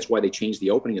think that's why they changed the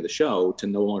opening of the show to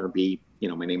no longer be,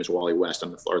 my name is Wally West,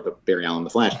 or the Barry Allen the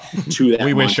Flash, to that.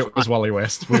 We wish it was Wally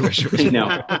West. We wish it was.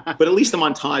 No, but at least the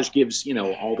montage gives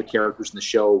all the characters in the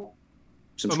show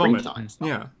some screen time.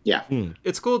 Yeah.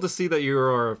 It's cool to see that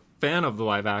you're a fan of the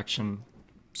live action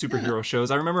superhero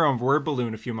shows. I remember on Word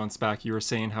Balloon a few months back, you were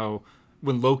saying how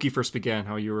when Loki first began,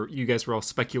 how you guys were all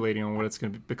speculating on what it's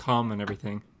going to become and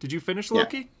everything. Did you finish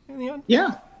Loki in the end?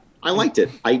 Yeah, I liked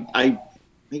it. I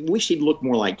wish he'd look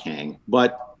more like Kang,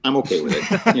 but I'm okay with it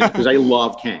because I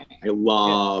love Kang.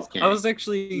 Kang. I was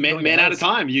actually man out of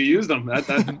time. You used them. That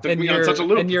took me on such a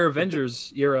loop. And your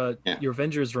Avengers, your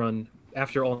Avengers run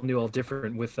after All New, All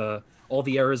Different with all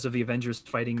the eras of the Avengers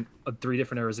fighting 3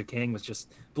 different eras of Kang was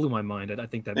just blew my mind. I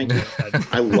think that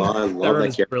I love that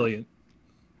character. Brilliant.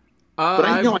 But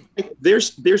I know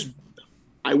there's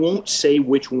I won't say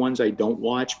which ones I don't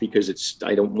watch because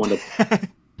I don't want any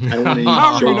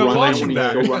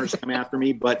showrunners to come after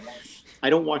me, but I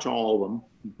don't watch all of them,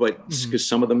 but because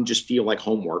some of them just feel like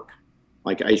homework.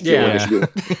 Like I feel like I should do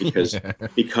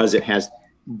because it has,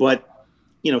 but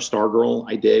Stargirl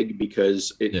I dig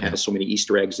because it has so many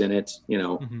Easter eggs in it.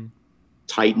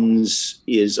 Titans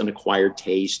is an acquired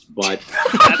taste, but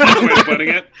that's the way of putting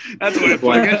it. That's the way of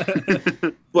putting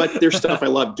it. But there's stuff I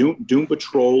love. Doom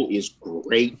Patrol is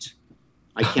great.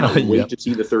 I cannot wait to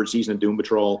see the 3rd season of Doom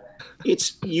Patrol.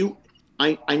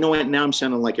 I know now I'm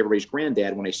sounding like everybody's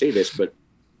granddad when I say this, but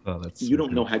you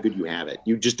don't know how good you have it.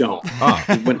 You just don't.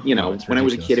 When I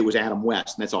was a kid, it was Adam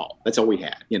West, and that's all. That's all we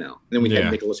had. And then we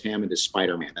had Nicholas Hammond as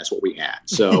Spider-Man. That's what we had.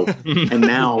 So, and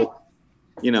now,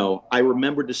 I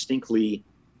remember distinctly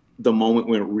the moment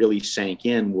when it really sank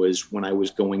in was when I was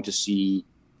going to see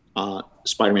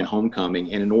Spider-Man: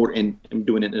 Homecoming, and I'm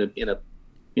doing it in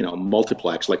a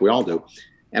multiplex like we all do,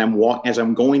 and as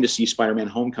I'm going to see Spider-Man: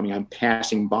 Homecoming, I'm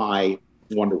passing by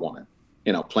Wonder Woman,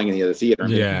 playing in the other theater.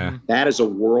 That is a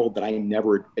world that I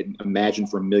never imagined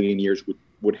for a million years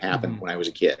would happen when I was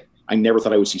a kid. I never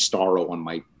thought I would see Starro on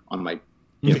my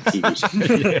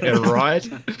TV. Yeah, right.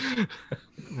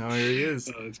 No, here he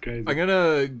is. Oh, that's crazy. I'm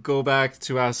gonna go back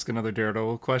to ask another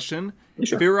Daredevil question.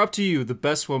 Sure. If it were up to you, the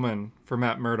best woman for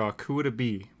Matt Murdock, who would it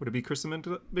be? Would it be Kristen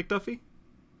McDuffie?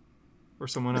 Or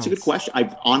someone else? That's a good question.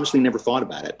 I've honestly never thought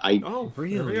about it.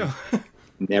 Really?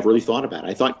 Never really thought about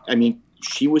it.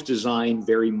 She was designed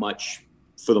very much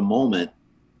for the moment.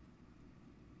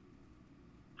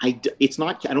 I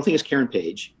don't think it's Karen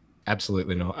Page.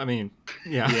 Absolutely not.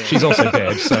 She's also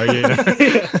dead. So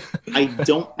I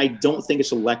don't think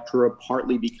it's Elektra,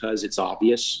 partly because it's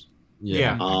obvious.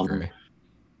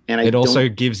 And it also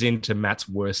gives in to Matt's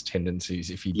worst tendencies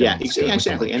if he does.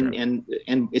 Exactly. And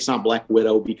it's not Black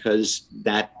Widow because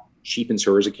that cheapens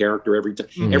her as a character every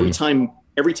time.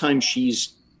 Every time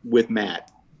she's with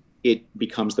Matt, it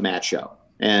becomes the Matt show,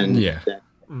 and that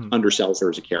undersells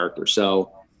her as a character.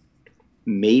 So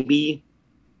maybe.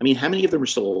 How many of them are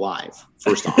still alive?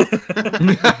 First off,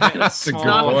 it's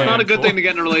not a good thing to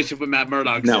get in a relationship with Matt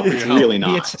Murdock. No, it's really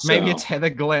not. Maybe it's Heather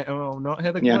Glenn. Oh, not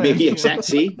Heather Glenn. Yeah, maybe exactly.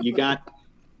 See, you got.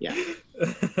 Yeah.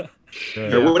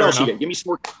 What else you got? Give me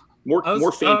some more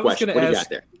fan questions. What do you got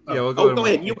there? We'll go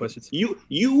ahead.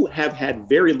 You have had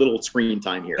very little screen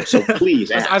time here, so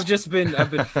please ask. I've been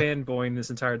fanboying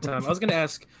this entire time. I was going to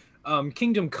ask,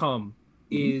 Kingdom Come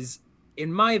is,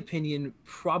 in my opinion,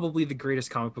 probably the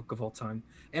greatest comic book of all time.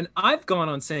 And I've gone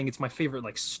on saying it's my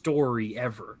favorite story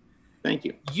ever. Thank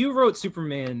you. You wrote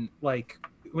Superman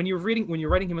when you're writing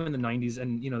him in the 90s,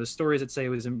 and the stories that say it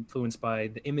was influenced by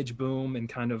the image boom and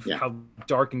kind of how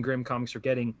dark and grim comics are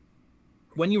getting.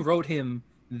 When you wrote him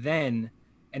then,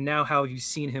 and now how you've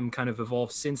seen him kind of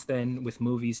evolve since then with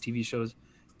movies, TV shows,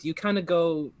 do you kind of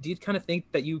think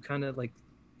that you kind of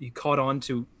you caught on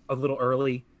to a little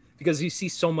early? because you see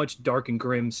so much dark and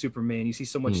grim Superman. You see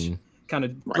so much kind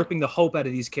of ripping the hope out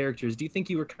of these characters. Do you think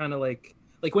you were kind of like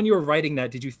when you were writing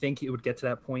that, did you think it would get to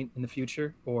that point in the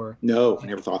future, or? No, I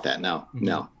never thought that.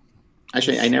 No.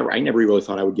 Actually, I never really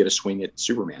thought I would get a swing at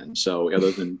Superman. So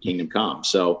other than Kingdom Come.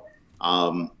 So,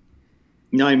 no,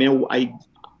 I mean,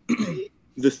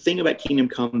 the thing about Kingdom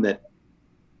Come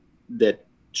that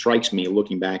strikes me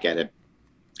looking back at it,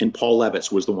 and Paul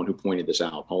Levitz was the one who pointed this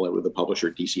out. Paul Levitz, the publisher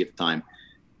at DC at the time,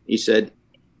 he said,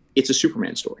 it's a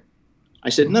Superman story. I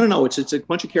said, no, it's a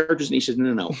bunch of characters. And he said,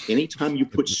 no. Anytime you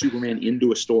put Superman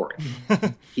into a story,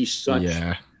 he's such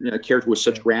a character with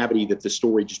such gravity that the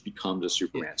story just becomes a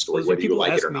Superman story, whether you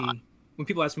like it or not. When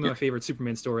people ask me my favorite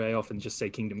Superman story, I often just say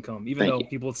Kingdom Come, even though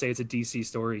people say it's a DC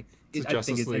story. I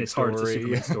think it's hard. It's a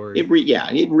Superman story. It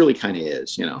really kind of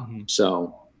is,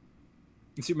 So.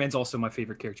 And Superman's also my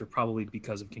favorite character, probably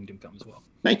because of Kingdom Come as well.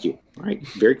 Thank you. All right,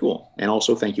 very cool. And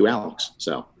also, thank you, Alex.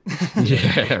 So.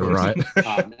 Yeah, right.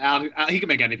 He can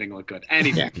make anything look good.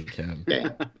 Anything. He can.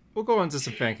 Yeah. We'll go on to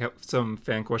some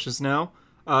fan questions now.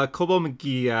 Kobo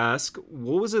McGee asks,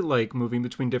 what was it like moving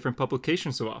between different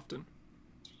publications so often?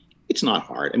 It's not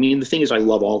hard. I mean, the thing is, I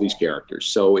love all these characters,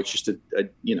 so it's just a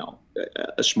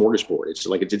smorgasbord. It's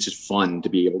like it's just fun to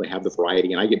be able to have the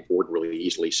variety, and I get bored really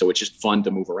easily, so it's just fun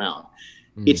to move around.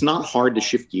 It's not hard to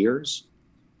shift gears.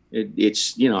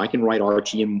 It's I can write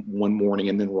Archie in one morning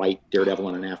and then write Daredevil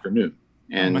in an afternoon,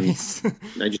 and nice.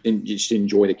 I just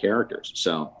enjoy the characters.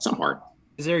 So it's not hard.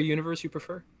 Is there a universe you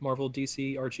prefer? Marvel,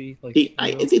 DC, Archie?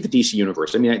 I think the DC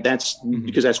universe. I mean, that's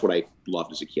because that's what I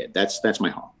loved as a kid. That's my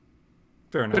home.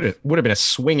 Fair enough. Would have been a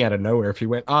swing out of nowhere if you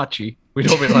went Archie.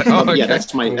 We'd all been like, oh, okay. Yeah,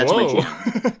 that's my jam.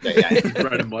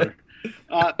 Bread and butter.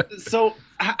 So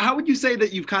how would you say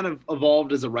that you've kind of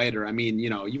evolved as a writer? I mean,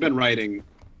 you've been writing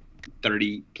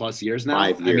 30 plus years now.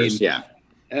 5 years, I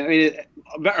mean,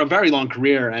 a very long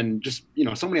career, and just,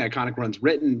 so many iconic runs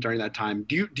written during that time.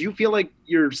 Do you feel like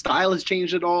your style has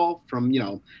changed at all from,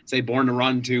 say Born to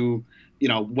Run to,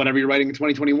 whatever you're writing in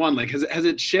 2021? Like, has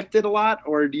it shifted a lot,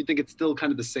 or do you think it's still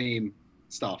kind of the same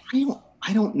stuff?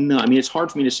 I don't know. I mean, it's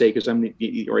hard for me to say because I'm at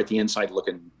the inside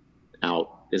looking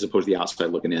out as opposed to the outside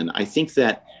looking in. I think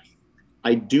that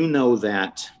I do know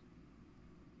that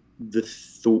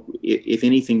if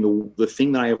anything, the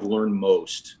thing that I have learned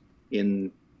most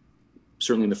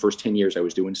certainly in the first 10 years I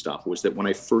was doing stuff was that when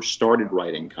I first started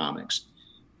writing comics,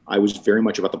 I was very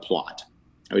much about the plot.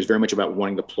 I was very much about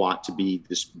wanting the plot to be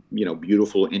this,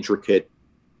 beautiful, intricate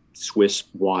Swiss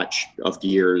watch of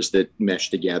gears that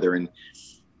mesh together. And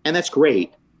that's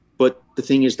great. But the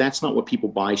thing is, that's not what people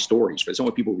buy stories for. It's not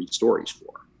what people read stories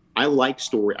for. I like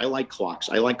clocks.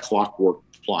 I like clockwork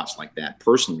plots like that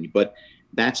personally, but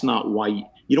that's not why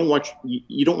you don't watch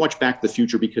Back to the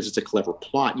Future because it's a clever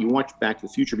plot. You watch Back to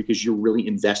the Future because you're really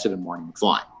invested in Marty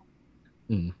McFly.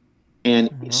 And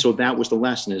so that was the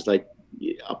lesson, is like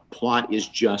a plot is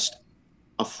just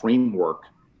a framework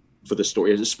for the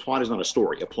story. This plot is not a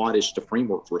story. A plot is just a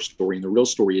framework for a story, and the real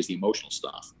story is the emotional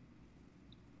stuff.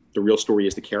 The real story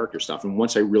is the character stuff. And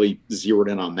once I really zeroed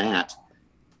in on that,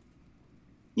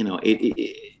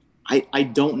 I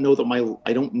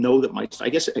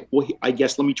guess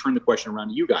let me turn the question around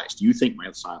to you guys. Do you think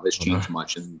my style has changed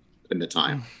much in the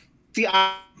time? See,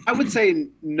 I would say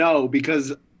no,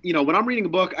 because when I'm reading a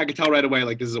book, I could tell right away,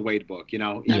 like, this is a Waid book,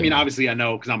 I mean, obviously I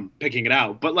know because I'm picking it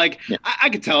out, but like, I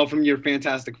could tell from your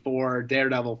Fantastic Four,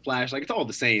 Daredevil, Flash, like, it's all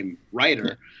the same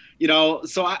writer,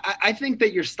 so I think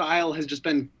that your style has just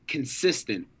been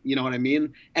consistent, you know what I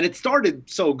mean? And it started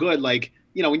so good, like,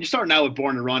 when you're starting out with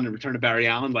Born to Run and Return to Barry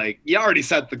Allen, like, you already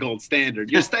set the gold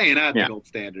standard. You're staying at the gold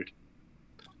standard.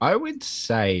 I would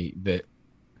say that,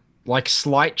 like,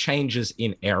 slight changes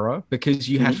in era, because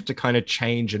you have to kind of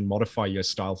change and modify your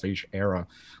style for each era.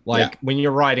 Like, when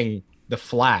you're writing The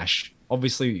Flash,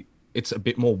 obviously it's a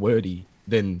bit more wordy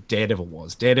than Daredevil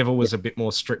was. Daredevil was a bit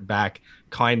more stripped back,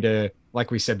 kind of,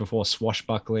 like we said before,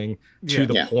 swashbuckling to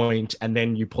the point, and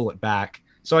then you pull it back.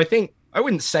 So I think I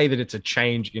wouldn't say that it's a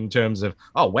change in terms of,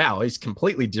 oh, wow, he's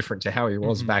completely different to how he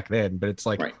was back then, but it's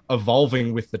like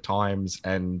evolving with the times.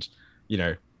 And,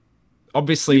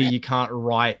 obviously you can't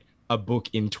write a book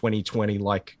in 2020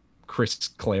 like Chris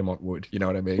Claremont would, you know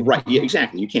what I mean? Right. Yeah,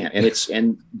 exactly. You can't.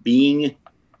 And being,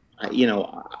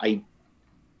 I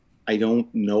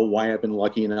don't know why I've been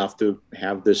lucky enough to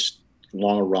have this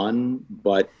long a run,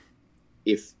 but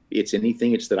if it's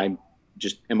anything, it's that I'm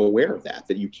just am aware of that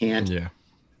you can't. Yeah.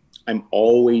 I'm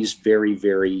always very,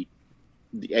 very,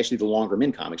 actually the longer I'm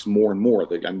in comics, more and more,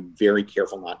 I'm very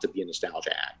careful not to be a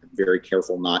nostalgia act. I'm very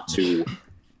careful not to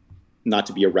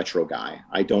be a retro guy.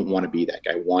 I don't want to be that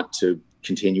guy. I want to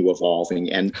continue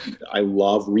evolving. And I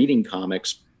love reading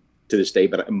comics to this day,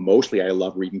 but mostly I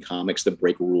love reading comics that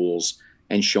break rules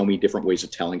and show me different ways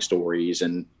of telling stories.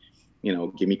 And,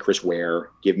 give me Chris Ware,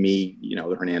 give me,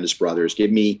 the Hernandez brothers,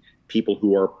 give me people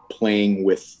who are playing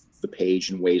with the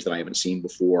page in ways that I haven't seen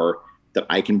before that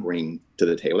I can bring to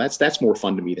the table. That's more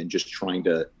fun to me than just trying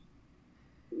to,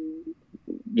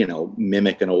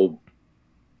 mimic an old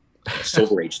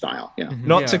Silver Age style.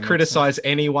 Not to criticize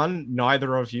anyone,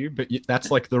 neither of you, but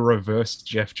that's like the reverse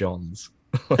Jeff Johns.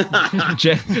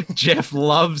 Jeff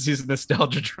loves his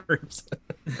nostalgia tropes.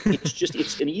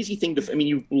 It's an easy thing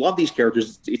you love these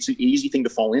characters. It's an easy thing to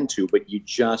fall into, but you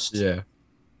just,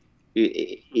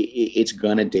 it's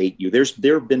gonna date you. There's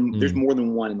more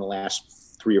than one in the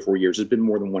last 3 or 4 years. There's been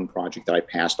more than one project that I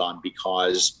passed on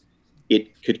because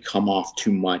it could come off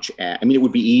too much. It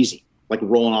would be easy, like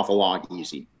rolling off a log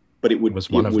easy, but was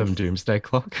one of them Doomsday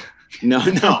Clock? No.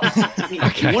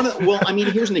 Okay.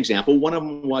 Here's an example. One of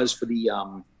them was for the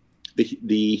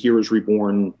Heroes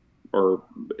Reborn or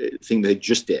thing they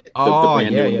just did. The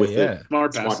brand new one with the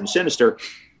Squadron Sinister,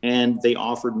 and they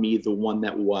offered me the one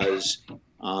that was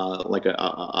like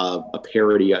a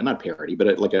parody, not parody,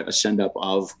 but like a send up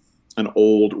of an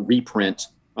old reprint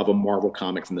of a Marvel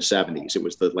comic from the 70s. It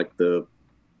was the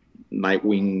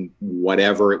Nightwing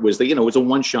whatever. It was it was a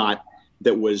one shot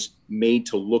that was made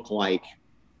to look like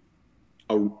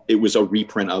it was a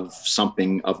reprint of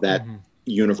something of that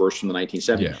universe from the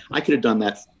 1970s. Yeah. I could have done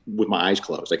that with my eyes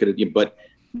closed. I could have, but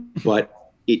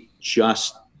it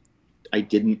just, I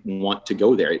didn't want to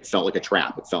go there. It felt like a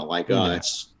trap. It felt like,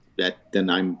 then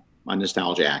I'm a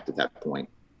nostalgia act at that point.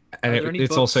 And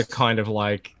it's also kind of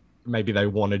like, maybe they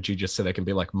wanted you just so they can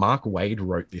be like, Mark Waid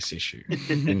wrote this issue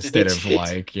instead of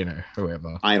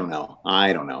whoever. I don't know.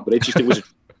 But it was.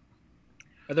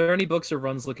 Are there any books or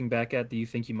runs looking back at that you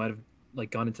think you might have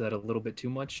gone into that a little bit too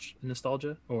much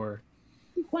nostalgia? Or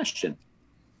good question.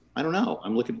 I don't know.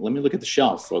 Let me look at the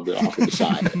shelf off to the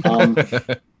side.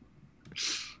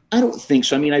 I don't think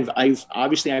so. I've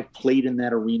obviously played in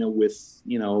that arena with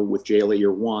JLA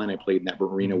Year One. I played in that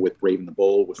arena with Brave and the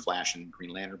Bold, with Flash and Green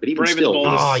Lantern. But even Brave still,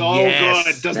 and the Bold is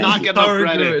so good. Does not get enough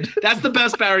credit. That's the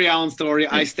best Barry Allen story.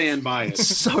 I stand by it.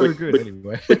 So good.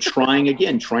 Anyway, but trying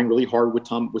really hard with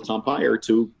Tom Peyer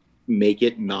to make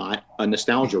it not a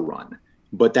nostalgia run.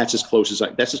 But that's as close as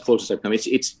I've come.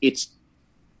 It's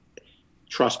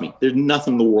trust me, there's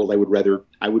nothing in the world I would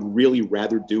really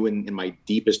rather do in my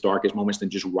deepest, darkest moments than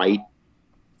just write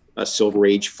a Silver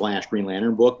Age Flash Green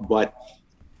Lantern book. But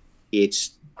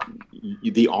it's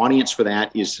the audience for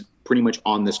that is pretty much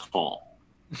on this call.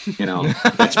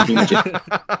 That's pretty much it.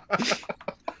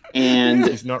 And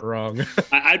he's not wrong.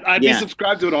 I'd be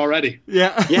subscribed to it already.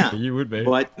 Yeah, you would be.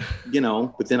 But I've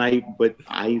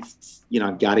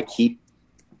got to keep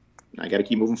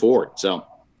moving forward. So.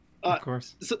 Of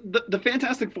course. So the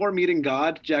Fantastic Four meeting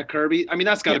God, Jack Kirby.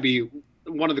 That's got to be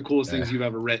one of the coolest things you've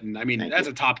ever written. That's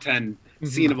a top 10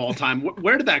 scene of all time.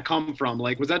 Where did that come from?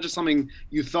 Was that just something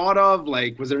you thought of?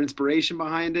 Was there inspiration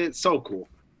behind it? So cool.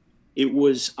 It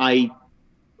was. I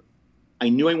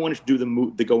knew I wanted to do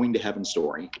the Going to Heaven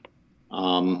story,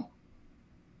 and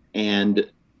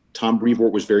Tom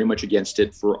Brevoort was very much against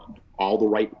it for all the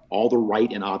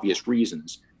right and obvious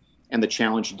reasons. And the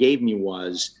challenge he gave me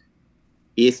was,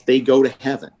 if they go to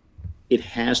heaven, it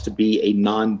has to be a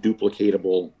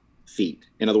non-duplicatable feat.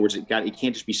 In other words, it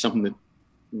can't just be something that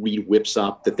Reed whips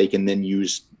up that they can then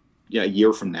use a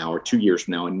year from now or 2 years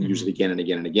from now and use it again and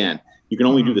again and again. You can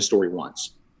only do the story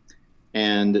once.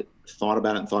 And thought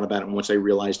about it. And once I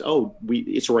realized,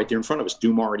 it's right there in front of us.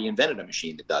 Doom already invented a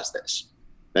machine that does this.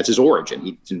 That's his origin.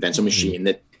 He invents a machine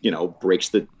that, breaks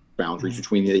the boundaries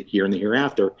between the here and the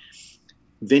hereafter.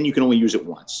 Then you can only use it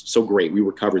once. So great. We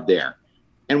were covered there.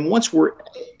 And once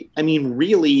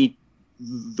really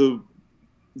the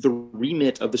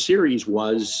remit of the series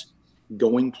was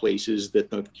going places that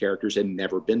the characters had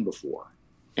never been before.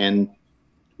 And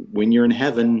when you're in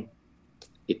heaven,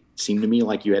 it seemed to me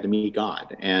like you had to meet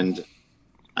God. And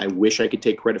I wish I could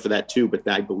take credit for that too, but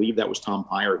I believe that was Tom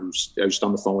Peyer, I was just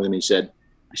on the phone with him. And I said,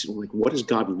 what does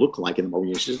God look like in the movie?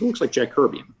 He says, it looks like Jack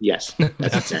Kirby. Yes,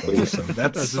 that's exactly awesome.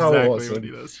 That's so exactly awesome. What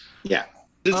he does. Yeah.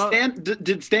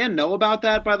 Did Stan know about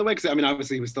that, by the way? Because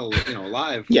obviously he was still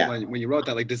alive when you wrote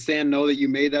that. Did Stan know that you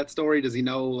made that story? Does he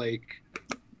know Did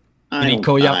he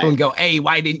call you up and go, "Hey,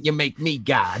 why didn't you make me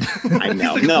God?" I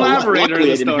know. Luckily I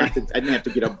didn't have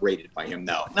to get upgraded by him.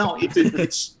 No.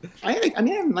 I had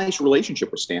a nice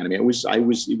relationship with Stan. It was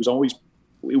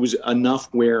enough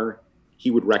where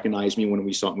he would recognize me when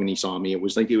he saw me.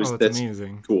 That's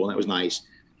amazing. Cool. That was nice.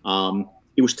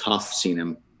 It was tough seeing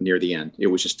him near the end. It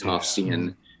was just tough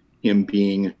seeing him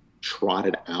being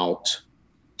trotted out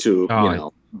to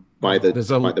by the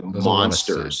there's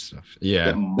monsters. Stuff.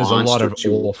 Yeah, the there's a lot of monsters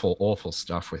awful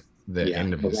stuff with the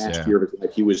end of his. Last year of his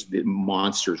life, the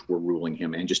monsters were ruling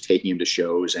him and just taking him to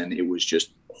shows, and it was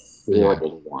just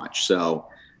horrible to watch. So,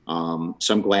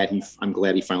 so I'm glad he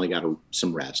finally got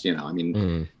some rest. You know, I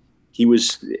mean, he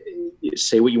was,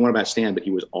 say what you want about Stan, but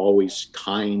he was always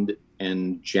kind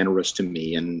and generous to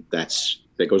me, and that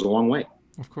goes a long way.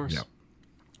 Of course. Yep.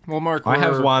 Well, Mark, I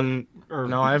have one.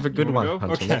 No, I have a good one.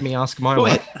 Hunter. Okay. Let me ask my Go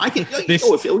one. ahead. I can. We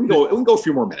can go a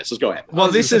few more minutes. Let's go ahead.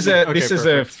 Well, this is perfect.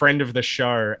 a friend of the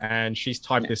show, and she's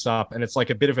typed this up, and it's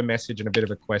like a bit of a message and a bit of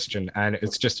a question, and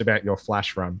it's just about your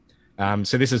Flash run.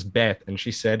 So this is Beth, and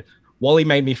she said, Wally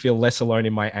made me feel less alone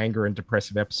in my anger and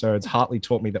depressive episodes. Hartley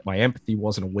taught me that my empathy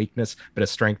wasn't a weakness, but a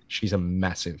strength. She's a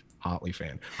massive Hartley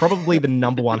fan. Probably the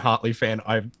number one Hartley fan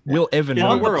I will ever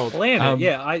know. In the world. Planet.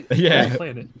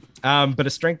 Planet. But a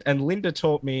strength. And Linda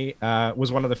taught me,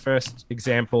 was one of the first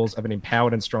examples of an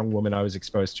empowered and strong woman I was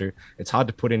exposed to. It's hard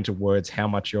to put into words how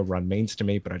much your run means to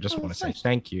me, but I just want to say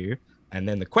thank you. And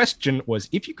then the question was,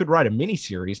 if you could write a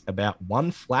miniseries about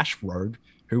one Flash rogue,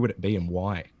 who would it be and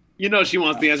why? You know she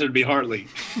wants the answer to be Hartley.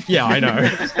 Yeah, I know.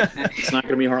 It's not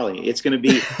going to be Harley. It's going to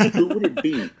be, who would it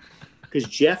be? Because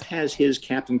Jeff has his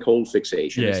Captain Cold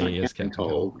fixation. Yeah, it's not he is Captain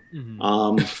Captain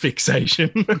Cold.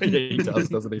 Fixation. Yeah, he does,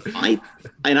 doesn't he?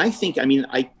 I think,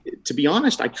 to be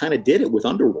honest, I kind of did it with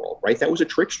Underworld, right? That was a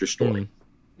Trickster story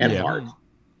at heart.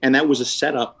 And that was a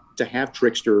setup to have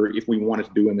Trickster if we wanted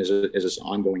to do him as an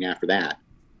ongoing after that.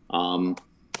 I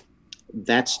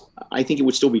think it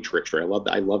would still be Trickster.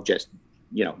 I love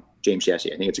James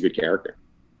Jesse. I think it's a good character.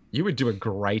 You would do a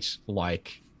great,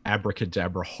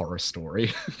 abracadabra horror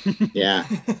story. Yeah.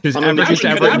 Because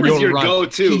Cadabra's your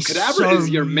go-to. Cadabra is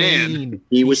your man.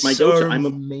 He was my go-to. I'm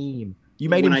a mean. You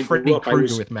made him Freddy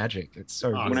Krueger with magic. It's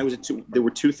so when I was there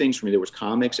were two things for me. There was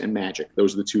comics and magic.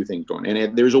 Those are the two things going.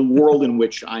 And there's a world in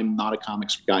which I'm not a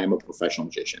comics guy. I'm a professional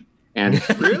magician. And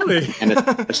really, and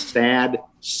a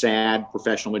sad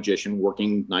professional magician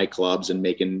working nightclubs and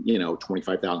making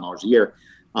 $25,000 a year.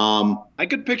 I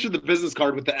could picture the business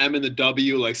card with the M and the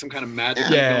W, like some kind of magic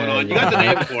going on. You got the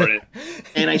name for it.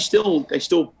 And I still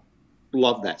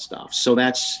love that stuff. So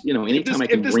that's, anytime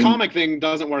if this comic thing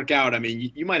doesn't work out, I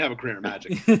mean, you might have a career in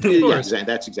magic. Yeah,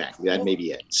 that's exactly, that may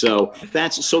be it. So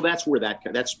that's where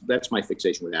that's my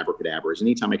fixation with Abracadabra is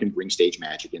anytime I can bring stage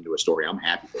magic into a story, I'm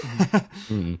happy with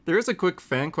it. There is a quick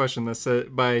fan question that's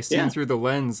by Seeing Through the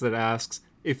Lens that asks,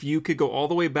 if you could go all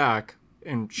the way back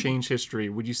and change history,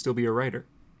 would you still be a writer?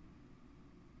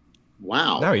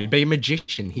 Wow. No, he'd be a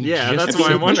magician. That's why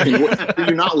I'm wondering. If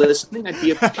you're not listening, I'd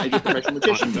be a professional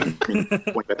magician making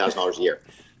 $25,000 a year.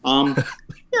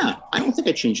 Yeah, I don't think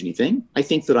I'd change anything. I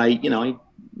think that I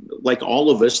like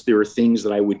all of us, there are things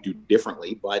that I would do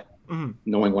differently, but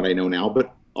knowing what I know now,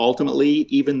 but ultimately,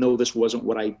 even though this wasn't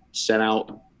what I set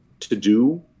out to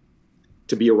do,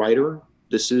 to be a writer,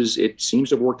 it seems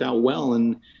to have worked out well.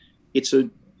 And it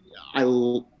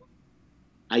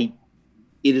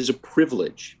is a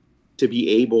privilege to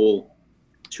be able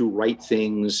to write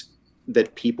things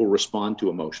that people respond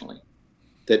to emotionally,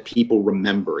 that people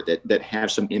remember, that have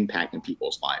some impact in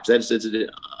people's lives. It's an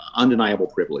undeniable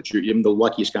privilege. I'm the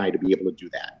luckiest guy to be able to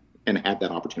do that and have that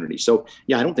opportunity. So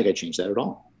yeah, I don't think I'd change that at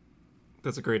all.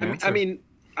 That's a great answer. I mean,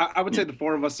 I would say the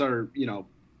four of us are,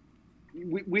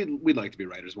 we'd like to be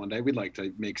writers one day. We'd like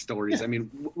to make stories. Yeah. I mean,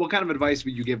 what kind of advice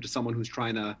would you give to someone who's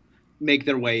trying to make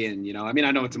their way in? I mean,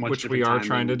 I know it's a much which we are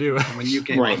trying to do when you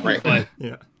came right. But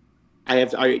yeah,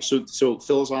 so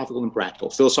philosophical and practical.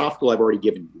 Philosophical, I've already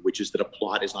given you, which is that a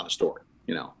plot is not a story.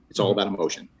 It's all about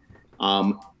emotion.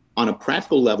 On a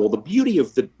practical level, the beauty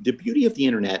of the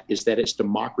internet is that it's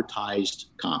democratized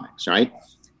comics. Right?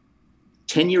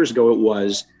 10 years ago, it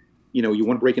was, you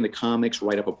want to break into comics,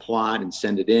 write up a plot, and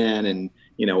send it in, and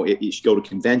you should go to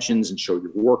conventions and show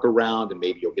your work around, and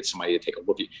maybe you'll get somebody to take a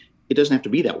look at it. It doesn't have to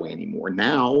be that way anymore.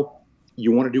 Now,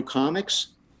 you want to do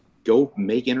comics, go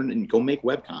make internet and go make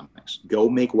web comics. Go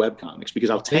make web comics, because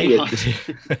I'll tell you,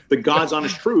 the God's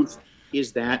honest truth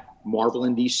is that Marvel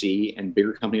and DC and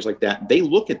bigger companies like that, they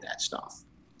look at that stuff.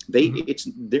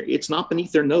 It's not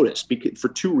beneath their notice for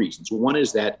two reasons. One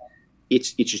is that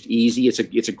it's just easy. It's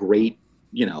a great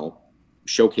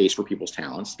showcase for people's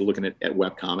talents, looking at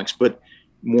web comics. But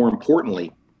more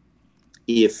importantly,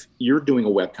 if you're doing a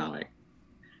web comic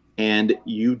and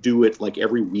you do it like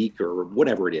every week or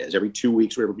whatever it is, every 2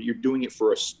 weeks, whatever, but you're doing it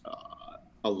for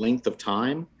a length of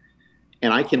time,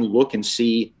 and I can look and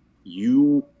see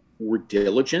you were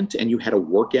diligent and you had a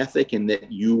work ethic and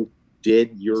that you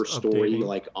did your story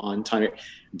like on time,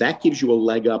 that gives you a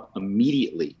leg up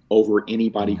immediately over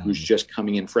anybody who's just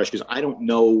coming in fresh. Because I don't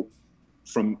know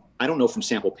I don't know from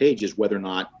sample pages whether or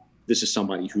not this is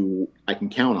somebody who I can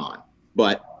count on.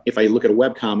 But if I look at a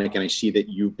webcomic and I see that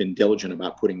you've been diligent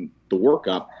about putting the work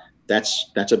up,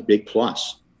 that's a big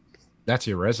plus. That's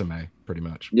your resume, pretty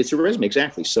much. It's your resume,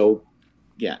 exactly. So,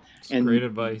 yeah. And great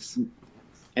advice.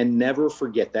 And never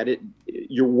forget that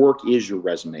your work is your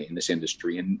resume in this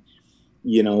industry. And,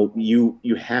 you know,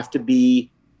 you have to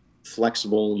be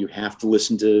flexible. You have to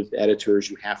listen to editors.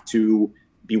 You have to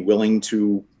be willing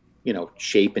to, you know,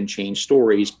 shape and change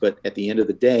stories. But at the end of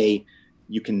the day,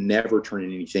 you can never turn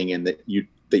in anything in that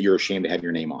you're ashamed to have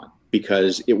your name on,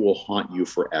 because it will haunt you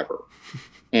forever.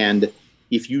 And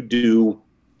if you do,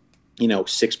 you know,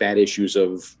 6 bad issues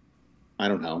of, I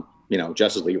don't know, you know,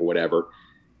 Justice League or whatever,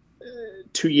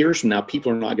 2 years from now,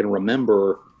 people are not going to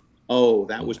remember, oh,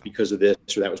 that was because of this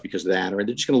or that was because of that. Or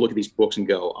they're just going to look at these books and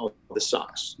go, oh, this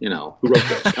sucks. You know, who wrote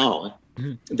this? Oh,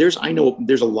 I know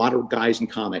there's a lot of guys in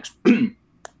comics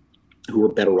who are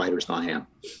better writers than I am,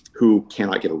 who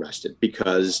cannot get arrested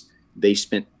because they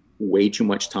spent way too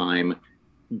much time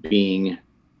being,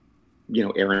 you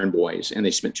know, errand boys, and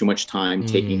they spent too much time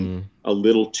taking a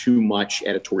little too much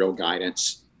editorial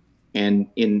guidance, and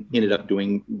ended up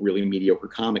doing really mediocre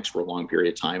comics for a long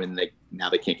period of time, and now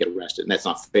they can't get arrested, and that's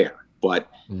not fair. But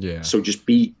yeah, so just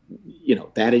be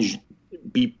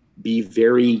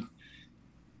very,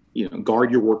 you know,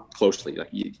 guard your work closely. Like,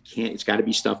 you can't, it's got to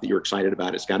be stuff that you're excited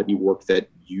about. It's got to be work that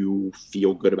you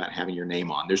feel good about having your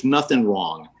name on. There's nothing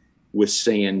wrong with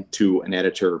saying to an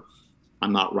editor,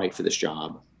 I'm not right for this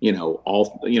job. You know,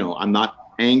 I'm not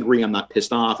angry. I'm not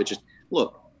pissed off. It's just,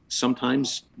 look,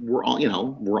 sometimes we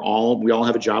all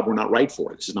have a job we're not right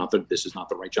for. This is not the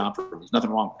right job for me. There's nothing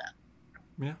wrong with that.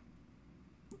 Yeah.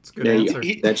 That's a good answer.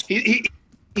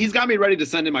 He's got me ready to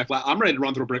send in my flat. I'm ready to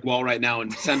run through a brick wall right now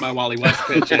and send my Wally West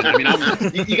pitch in. I mean,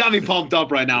 you got me pumped up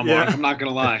right now, Mark. Yeah. I'm not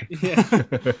gonna lie. Yeah.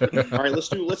 All right, let's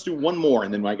do one more,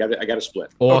 and then I got to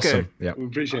split. Awesome. Okay. Yeah, we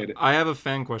appreciate it. I have a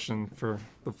fan question for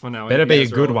the finale. Better be a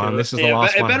good one. This is the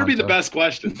last one. It better be the best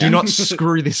question. Do not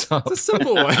screw this up. It's a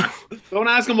simple one. Don't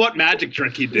ask him what magic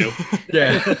trick he'd do.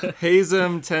 Yeah.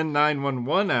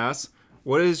 Hazem10911 asks,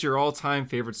 what is your all-time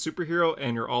favorite superhero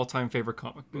and your all-time favorite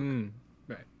comic book?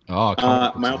 Oh,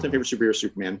 my all-time favorite superhero,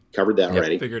 Superman. Covered that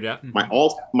already. Figured, yeah. My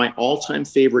all-time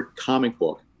favorite comic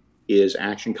book is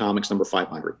Action Comics number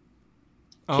 500.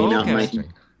 Came out in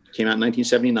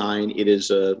 1979. It is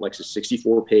like a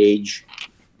 64-page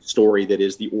story that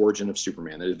is the origin of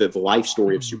Superman, the life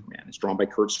story of Superman. It's drawn by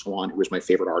Kurt Swan, who was my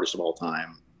favorite artist of all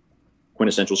time,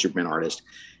 quintessential Superman artist.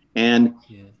 And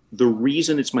the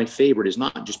reason it's my favorite is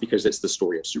not just because it's the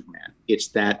story of Superman. It's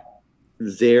that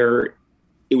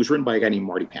it was written by a guy named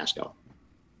Marty Pascal.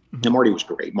 And Marty was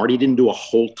great. Marty didn't do a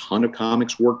whole ton of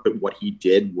comics work, but what he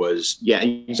did was,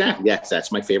 exactly. Yes,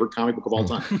 that's my favorite comic book of all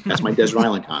time. That's my Desert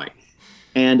Island comic.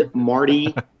 And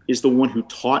Marty is the one who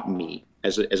taught me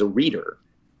as a reader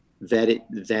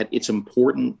that it's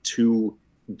important to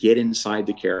get inside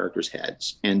the characters'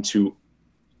 heads and to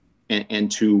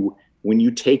when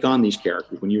you take on these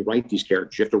characters, when you write these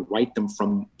characters, you have to write them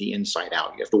from the inside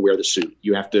out. You have to wear the suit.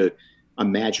 You have to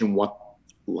imagine what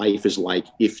life is like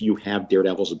if you have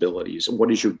Daredevil's abilities.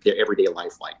 What is your everyday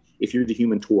life like? If you're the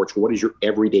Human Torch, what is your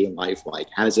everyday life like?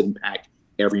 How does it impact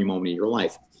every moment of your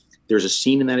life? There's a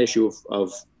scene in that issue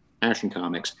of Action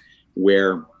Comics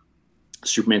where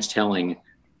Superman's telling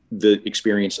the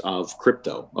experience of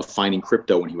finding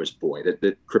Crypto when he was a boy.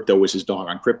 That Crypto was his dog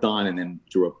on Krypton, and then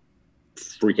through a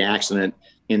freak accident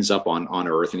ends up on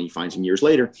Earth, and he finds him years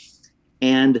later.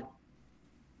 And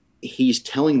he's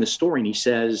telling the story, and he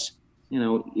says, you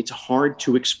know, it's hard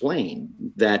to explain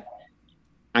that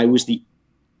I was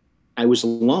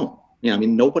alone. You know, I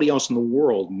mean, nobody else in the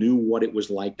world knew what it was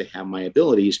like to have my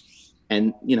abilities.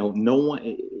 And, you know, no one,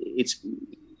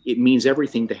 it means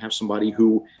everything to have somebody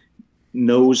who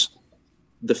knows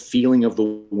the feeling of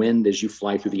the wind as you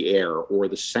fly through the air, or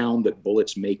the sound that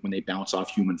bullets make when they bounce off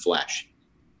human flesh.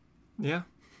 Yeah.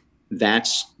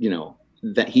 That's, you know,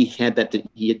 that he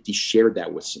shared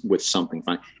that with something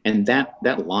fine. And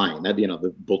that line, that, you know,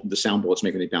 the sound bullets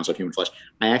make when they bounce off human flesh.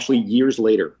 I actually, years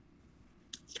later,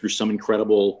 through some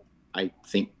incredible, I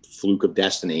think, fluke of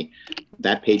destiny,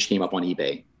 that page came up on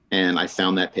eBay, and I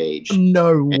found that page.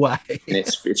 No way. And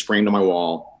it's framed on my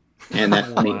wall. And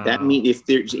that means if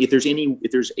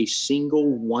there's a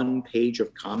single one page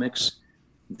of comics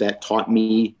that taught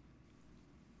me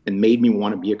and made me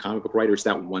want to be a comic book writer, it's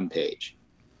that one page.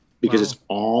 Because it's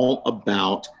all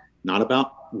about not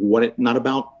about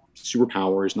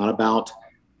superpowers, not about,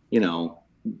 you know,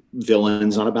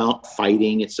 villains, not about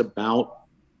fighting. It's about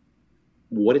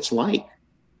what it's like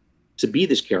to be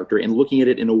this character and looking at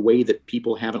it in a way that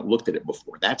people haven't looked at it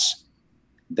before. That's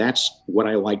that's what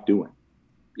I like doing,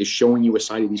 is showing you a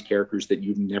side of these characters that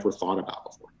you've never thought about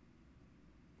before.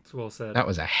 Well said. That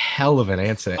was a hell of an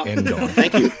answer to end on.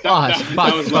 Thank you.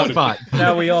 But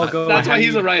now we all go. That's why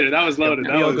he's a writer. That was loaded.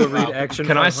 We all go read Action.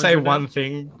 Can I say 500 one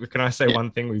thing? Can I say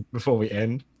one thing before we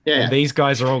end? Yeah. And these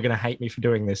guys are all going to hate me for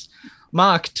doing this.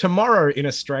 Mark, tomorrow in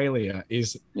Australia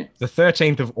is the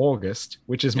 13th of August,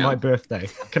 which is my birthday.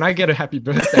 Can I get a happy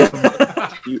birthday from Mark?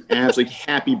 You absolutely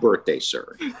happy birthday,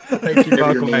 sir. Thank you,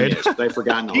 Mark Your name Waid. is, I've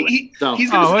forgotten already.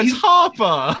 It's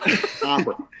Harper.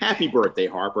 Harper. Happy birthday,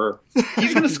 Harper.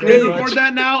 He's going to screen record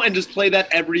that now and just play that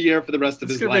every year for the rest of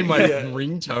his life. It's going to be my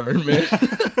ringtone,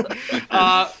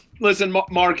 man. Listen,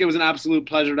 Mark, it was an absolute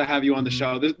pleasure to have you on the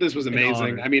show. This was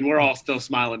amazing. I mean, we're all still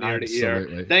smiling ear to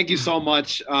ear. Thank you so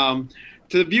much. To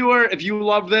the viewer, if you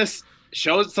love this,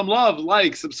 show some love,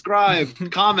 like, subscribe,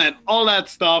 comment, all that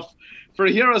stuff. For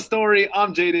Hero Story,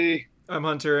 I'm JD. I'm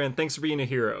Hunter, and thanks for being a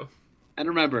hero. And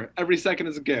remember, every second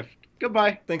is a gift.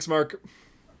 Goodbye. Thanks, Mark.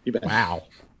 You bet. Wow.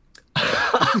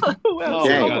 Oh, my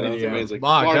God, that was amazing.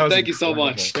 Mark, thank you so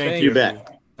much. Thank you. You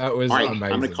bet. That was amazing.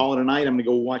 I'm going to call it a night. I'm going to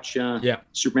go watch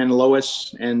Superman and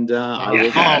Lois, and I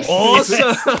will.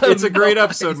 Awesome. It's a great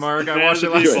episode, Mark. I watched it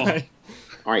last night.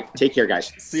 All right, take care,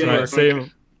 guys. See you later. See you.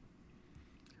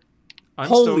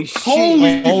 Holy shit!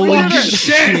 Holy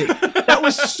shit! That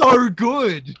was so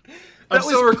good. I'm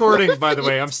still recording, by the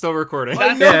way. I'm still recording.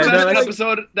 That's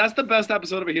the best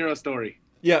episode of A Hero Story.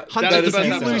 Yeah, Hunter, if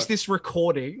you lose this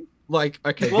recording,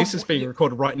 this is being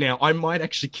recorded right now, I might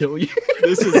actually kill you.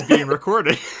 This is being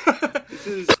recorded.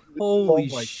 Holy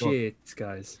shit,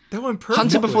 guys. That went perfect.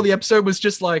 Hunter before the episode was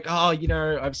just like,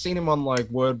 I've seen him on like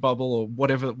Word Bubble or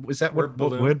whatever. Was that Word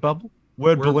Bubble?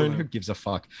 Word balloon, who gives a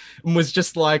fuck? And was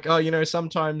just like,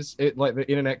 sometimes it like the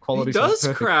internet quality does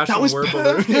crash. That was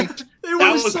perfect.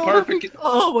 That was perfect.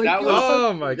 Oh my god!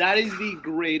 Oh my! That is the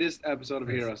greatest episode of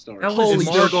Hero Story. Holy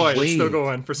still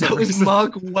going for some reason. That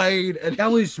was Mark Waid, and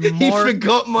he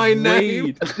forgot my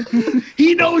name.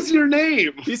 He knows your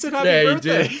name. He said happy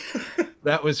birthday. He did.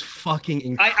 That was fucking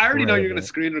incredible. I already know you're gonna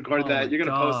screen record that. You're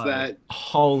gonna post that.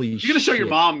 Holy shit! You're gonna show your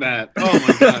mom that. Oh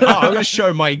my god! I'm gonna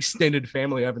show my extended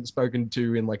family I haven't spoken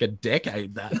to in like a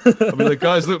decade. I'll be like,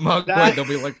 guys, look, Mark Waid. They'll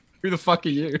be like, who the fuck are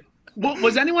you? Well,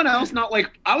 was anyone else not like?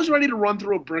 I was ready to run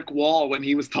through a brick wall when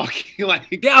he was talking.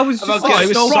 Like, I was just I was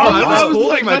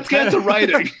like, let's get into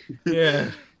writing.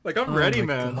 Yeah. Like, I'm ready,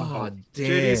 man. God, damn.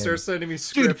 JD starts sending me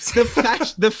scripts. Dude,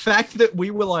 the fact that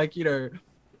we were like,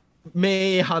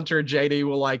 me, Hunter, and JD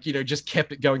were like, just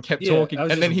kept it going, kept talking,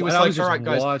 and then he was like, "All right,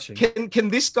 guys, can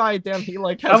this guy down here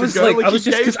like have a go?"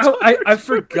 I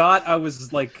forgot I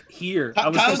was like here. I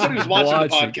was just he was watching the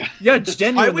podcast. Yeah,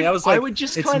 genuinely, I would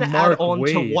just kind of add on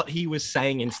to what he was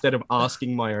saying instead of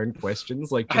asking my own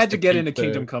questions. Like, I had to get in a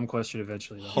Kingdom Come question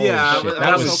eventually. Yeah,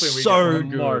 that was so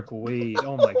good. Mark Waid.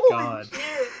 Oh my god.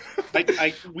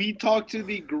 We talked to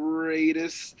the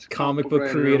greatest comic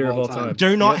book creator of all time.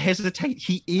 Do not hesitate.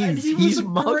 He is. And he's a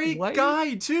great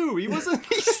guy too. He was such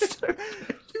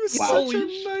a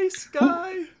nice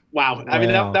guy. Wow. I mean,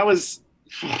 that was.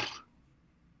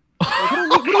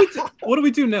 What do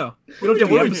we do now? We don't get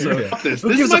the episode. This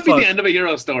might be the end of A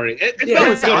Hero Story. It's been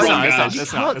a good run, guys.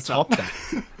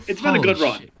 It's been a good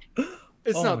run.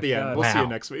 It's not the end. We'll see you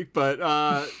next week. But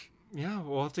yeah,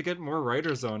 we'll have to get more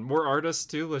writers on, more artists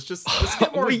too. Let's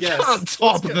get more guests. We can't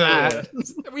top that.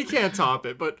 We can't top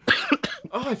it, but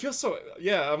I feel so.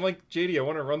 Yeah, I'm like JD. I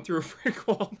want to run through a brick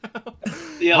wall now.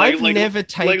 Yeah, I've never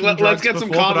taken drugs let's get before,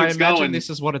 some comics but I imagine going. this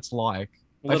is what it's like.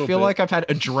 I feel like I've had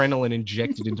adrenaline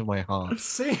injected into my heart.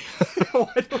 Same. Why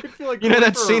do I feel like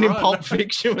that scene in Pulp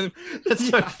Fiction?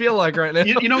 That's what I feel like right now.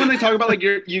 You know when they talk about like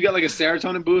you get like a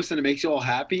serotonin boost and it makes you all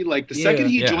happy? Like the second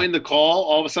he joined the call,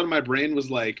 all of a sudden my brain was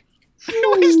like,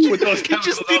 with those chemicals, it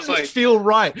just didn't feel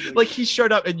right. Like he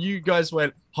showed up and you guys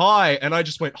went hi, and I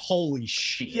just went holy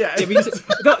shit. Yeah,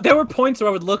 there were points where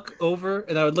I would look over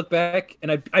and I would look back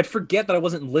and I'd forget that I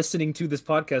wasn't listening to this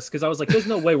podcast because I was like, "There's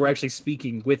no way we're actually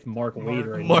speaking with Mark Waid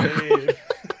right now."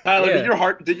 Tyler,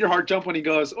 did your heart jump when he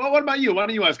goes, "Well, what about you? Why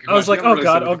don't you ask?" I was like, "Oh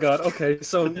god, okay."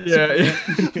 So yeah.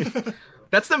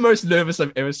 That's the most nervous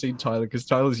I've ever seen Tyler, because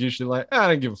Tyler's usually like, I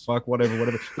don't give a fuck, whatever.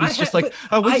 But he's just like,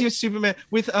 with your Superman,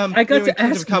 with I got to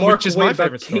ask Come, Mark which is my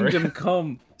favorite Kingdom story.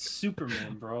 Come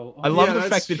Superman, bro. I love the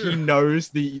fact that he knows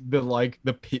the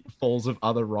pitfalls of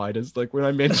other writers. Like when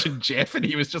I mentioned Jeff, and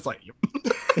he was just like,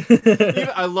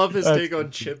 I love his take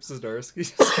on Chip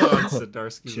Zdarsky.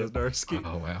 Zdarsky.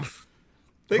 Oh wow.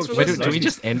 Thanks for listening. Do we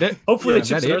just end it? Hopefully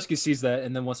Chip Zdarsky sees that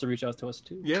and then wants to reach out to us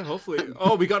too. Yeah, hopefully.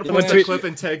 Oh, we got to put the clip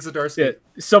and tag Zdarsky. Yeah,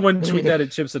 someone tweet that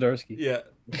at Chip Zdarsky. Yeah.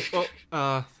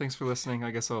 Well, thanks for listening.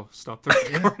 I guess I'll stop the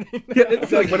recording. Yeah,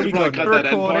 it's like, what are we probably doing? cut that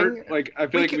end Recording. part. Like I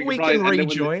feel like We probably can end it with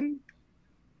rejoin.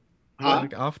 Huh?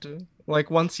 Like after, like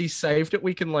once he saved it,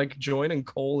 we can like join and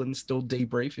call and still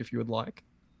debrief if you would like.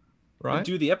 Right?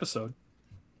 Do the episode.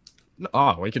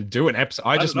 Oh, we can do an episode.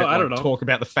 I just meant I don't like know. talk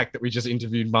about the fact that we just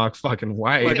interviewed Mark fucking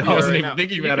Waid. Like, I wasn't right even now.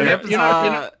 thinking You about an can-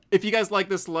 episode. if you guys like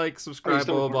this, subscribe,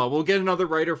 still blah, blah, blah. recording? We'll get another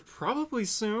writer probably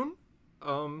soon.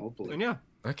 Hopefully. And yeah,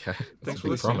 Okay. thanks That's for a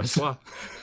big listening. promise. Blah.